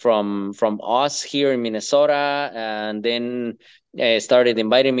from us here in Minnesota, and then started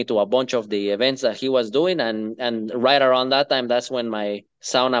inviting me to a bunch of the events that he was doing. And right around that time, that's when my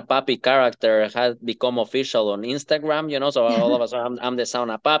Sauna Papi character had become official on Instagram. So all of us, I'm the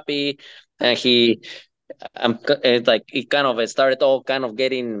Sauna Papi, and it's like it kind of started all kind of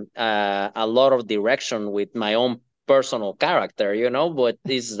getting a lot of direction with my own personal character, but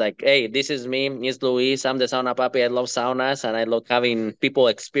it's like, hey, this is me, it's Luis, I'm the Sauna Papi. I love saunas and I love having people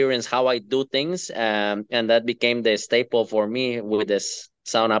experience how I do things, and that became the staple for me with this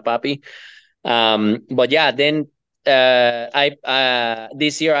Sauna Papi. But yeah, then I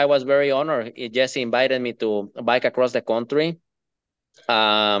this year I was very honored. Jesse invited me to bike across the country.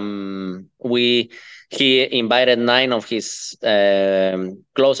 We He invited 9 of his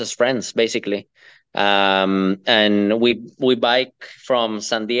closest friends, basically, and we bike from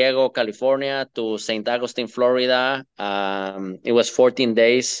San Diego, California, to St. Augustine, Florida. It was 14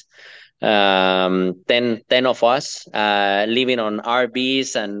 days. 10 of us living on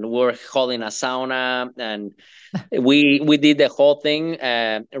RVs, and we're holding a sauna, and we did the whole thing,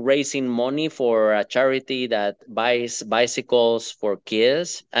 raising money for a charity that buys bicycles for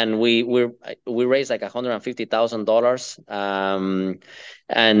kids, and we raised like $150,000.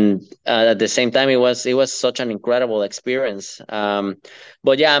 And at the same time, it was such an incredible experience.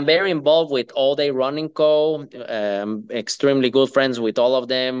 But yeah, I'm very involved with All Day Running Co. Extremely good friends with all of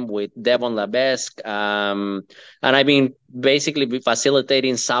them, with Devon Labesque, and I've been basically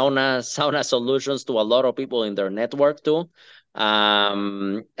facilitating sauna solutions to a lot of people in their network too.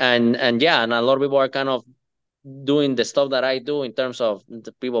 And yeah, and a lot of people are kind of doing the stuff that I do in terms of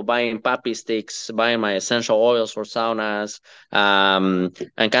the people buying Papi sticks, buying my essential oils for saunas, and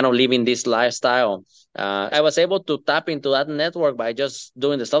kind of living this lifestyle. I was able to tap into that network by just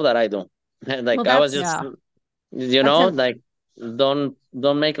doing the stuff that I do. Well, Like I was that's just, Yeah. that's a like don't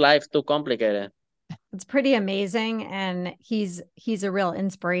make life too complicated. it's pretty amazing, and he's a real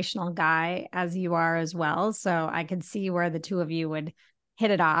inspirational guy, as you are as well. So I could see where the two of you would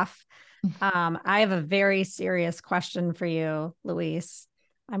hit it off. I have a very serious question for you, Luis.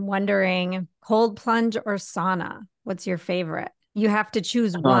 I'm wondering, cold plunge or sauna? What's your favorite? You have to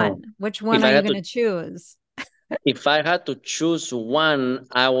choose Oh, one. Which if one I are you had going to to choose? if I had to choose one,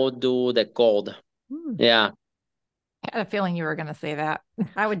 I would do the cold. Hmm. Yeah. I had a feeling you were going to say that.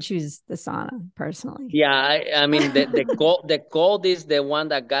 I would choose the sauna personally. Yeah, I mean the cold is the one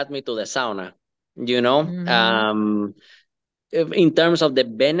that got me to the sauna, you know. Mhm. in terms of the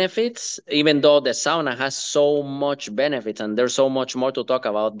benefits, even though the sauna has so much benefits and there's so much more to talk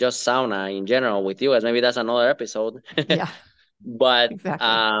about, just sauna in general with you, as maybe that's another episode. Yeah, But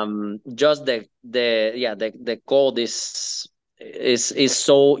exactly. just the cold is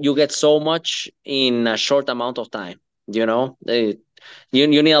so, you get so much in a short amount of time. You know, you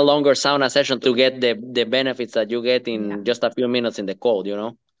need a longer sauna session to get the benefits that you get Yeah. in just a few minutes in the cold. You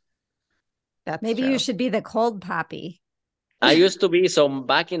know. That's Maybe true. you should be the cold Papi. I used to be, so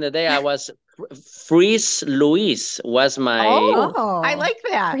back in the day I was Freeze Luis was my I like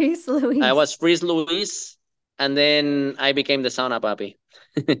that. Freeze Louise. I was Freeze Luis, and then I became the Sauna Papi.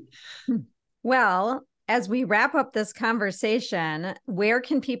 Well, as we wrap up this conversation, where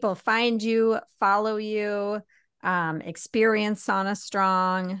can people find you, follow you, experience Sauna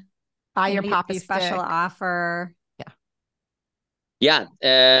Strong, Buy I your know you have a poppy special stick. offer? Yeah,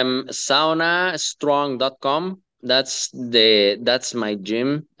 saunastrong.com. That's my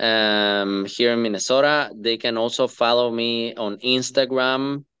gym here in Minnesota. They can also follow me on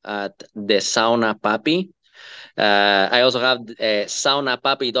Instagram at the Sauna Papi. I also have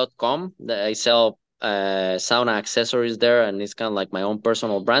saunapapi.com that I sell sauna accessories there, and it's kind of like my own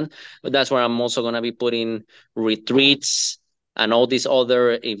personal brand. But that's where I'm also going to be putting retreats and all these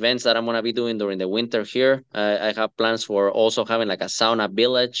other events that I'm going to be doing during the winter here. I have plans for also having like a sauna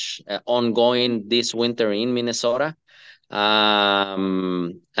village ongoing this winter in Minnesota,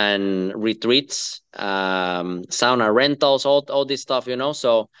 and retreats, sauna rentals, all this stuff, you know.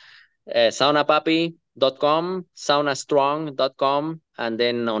 So saunapapi.com, saunastrong.com, and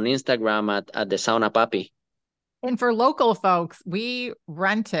then on Instagram at the Sauna Papi. And for local folks, we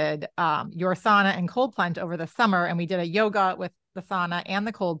rented your sauna and cold plunge over the summer, and we did a yoga with the sauna and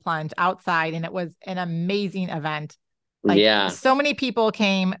the cold plunge outside, and it was an amazing event. Like, Yeah. so many people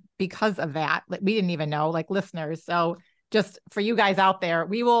came because of that. Like, we didn't even know, like, listeners. So just for you guys out there,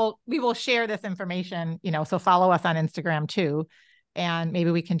 we will share this information, you know, so follow us on Instagram too. And maybe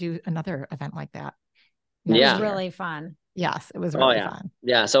we can do another event like that. It Yeah. was really fun. Yes, it was really fun.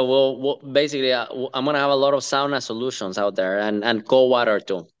 Yeah. So we'll basically, I'm going to have a lot of sauna solutions out there, and cold water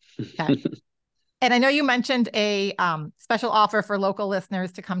too. Okay. And I know you mentioned a special offer for local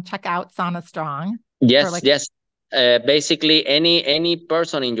listeners to come check out Sauna Strong. Yes, yes. Basically, any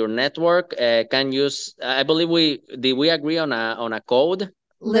person in your network can use. I believe we agree on a code.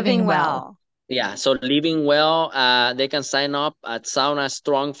 Living well. Yeah, so living well, they can sign up at Sauna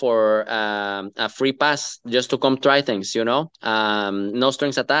Strong for a free pass just to come try things. You know, no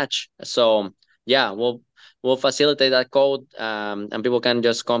strings attached. So yeah, we'll facilitate that code, and people can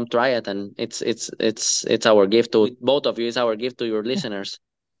just come try it, and it's our gift to both of you. It's our gift to your listeners.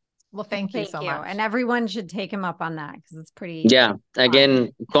 Well, thank you so much. And everyone should take him up on that because it's pretty. Yeah.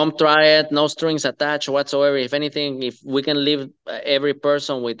 Again, come try it. No strings attached whatsoever. If anything, if we can leave every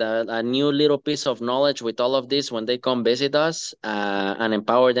person with a new little piece of knowledge with all of this when they come visit us, and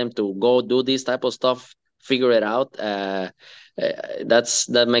empower them to go do this type of stuff, figure it out, that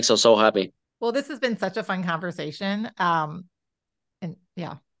makes us so happy. Well, this has been such a fun conversation. And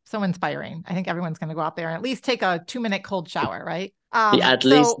yeah, so inspiring. I think everyone's going to go out there and at least take a 2-minute cold shower, right? At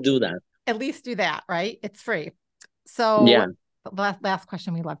least do that. At least do that, right? It's free. So yeah. The last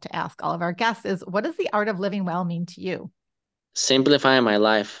question we love to ask all of our guests is, what does the art of living well mean to you? Simplifying my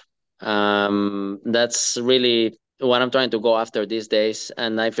life. That's really what I'm trying to go after these days.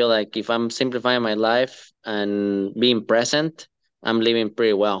 And I feel like if I'm simplifying my life and being present, I'm living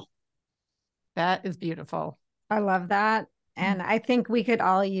pretty well. That is beautiful. I love that. And I think we could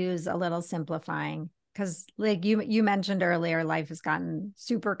all use a little simplifying because, like you mentioned earlier, life has gotten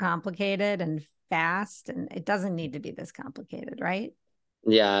super complicated and fast, and it doesn't need to be this complicated, right?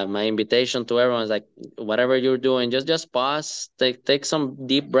 Yeah, my invitation to everyone is like, whatever you're doing, just pause, take some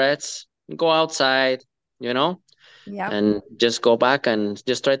deep breaths, go outside, you know, and just go back and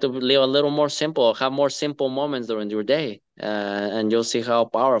just try to live a little more simple, have more simple moments during your day, and you'll see how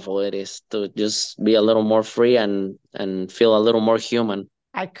powerful it is to just be a little more free and feel a little more human.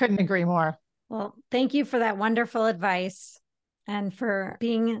 I couldn't agree more. Well, thank you for that wonderful advice and for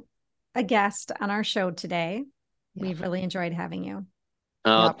being a guest on our show today. Yeah. We've really enjoyed having you.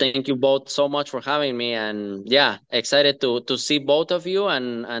 Thank you both so much for having me, and yeah, excited to see both of you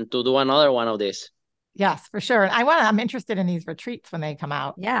and to do another one of these. Yes, for sure. And I'm interested in these retreats when they come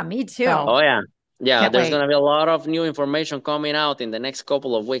out. Yeah, me too. So, there's going to be a lot of new information coming out in the next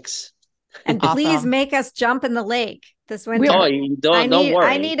couple of weeks. And please make us jump in the lake this winter. Don't worry.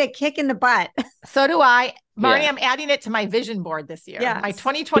 I need a kick in the butt. So do I. Marnie, I'm adding it to my vision board this year. Yes. My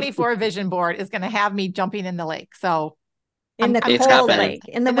 2024 vision board is going to have me jumping in the lake. So in the cold lake,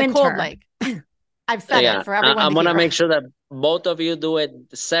 in the winter. Cold lake. I've said it for everyone I'm to going to hear. make sure that both of you do it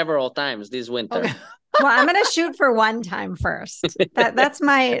several times this winter. Okay. Well, I'm going to shoot for one time first. That's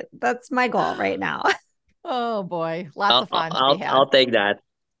my goal right now. Oh boy, lots of fun to be had. I'll take that.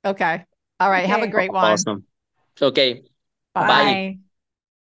 Okay. All right. Have a Okay. great one. Awesome. Okay. Bye. Bye.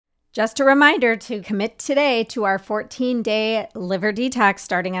 Just a reminder to commit today to our 14-day liver detox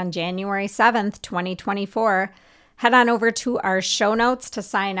starting on January 7th, 2024. Head on over to our show notes to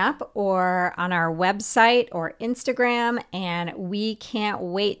sign up or on our website or Instagram, and we can't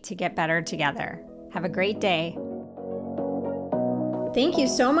wait to get better together. Have a great day. Thank you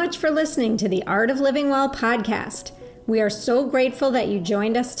so much for listening to the Art of Living Well podcast. We are so grateful that you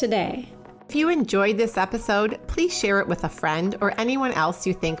joined us today. If you enjoyed this episode, please share it with a friend or anyone else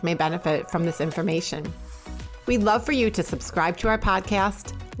you think may benefit from this information. We'd love for you to subscribe to our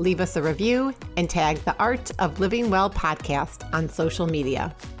podcast, leave us a review, and tag the Art of Living Well podcast on social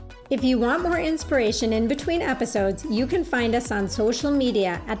media. If you want more inspiration in between episodes, you can find us on social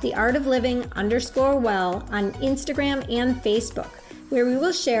media at theartofliving_well on Instagram and Facebook, where we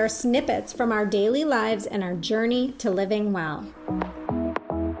will share snippets from our daily lives and our journey to living well.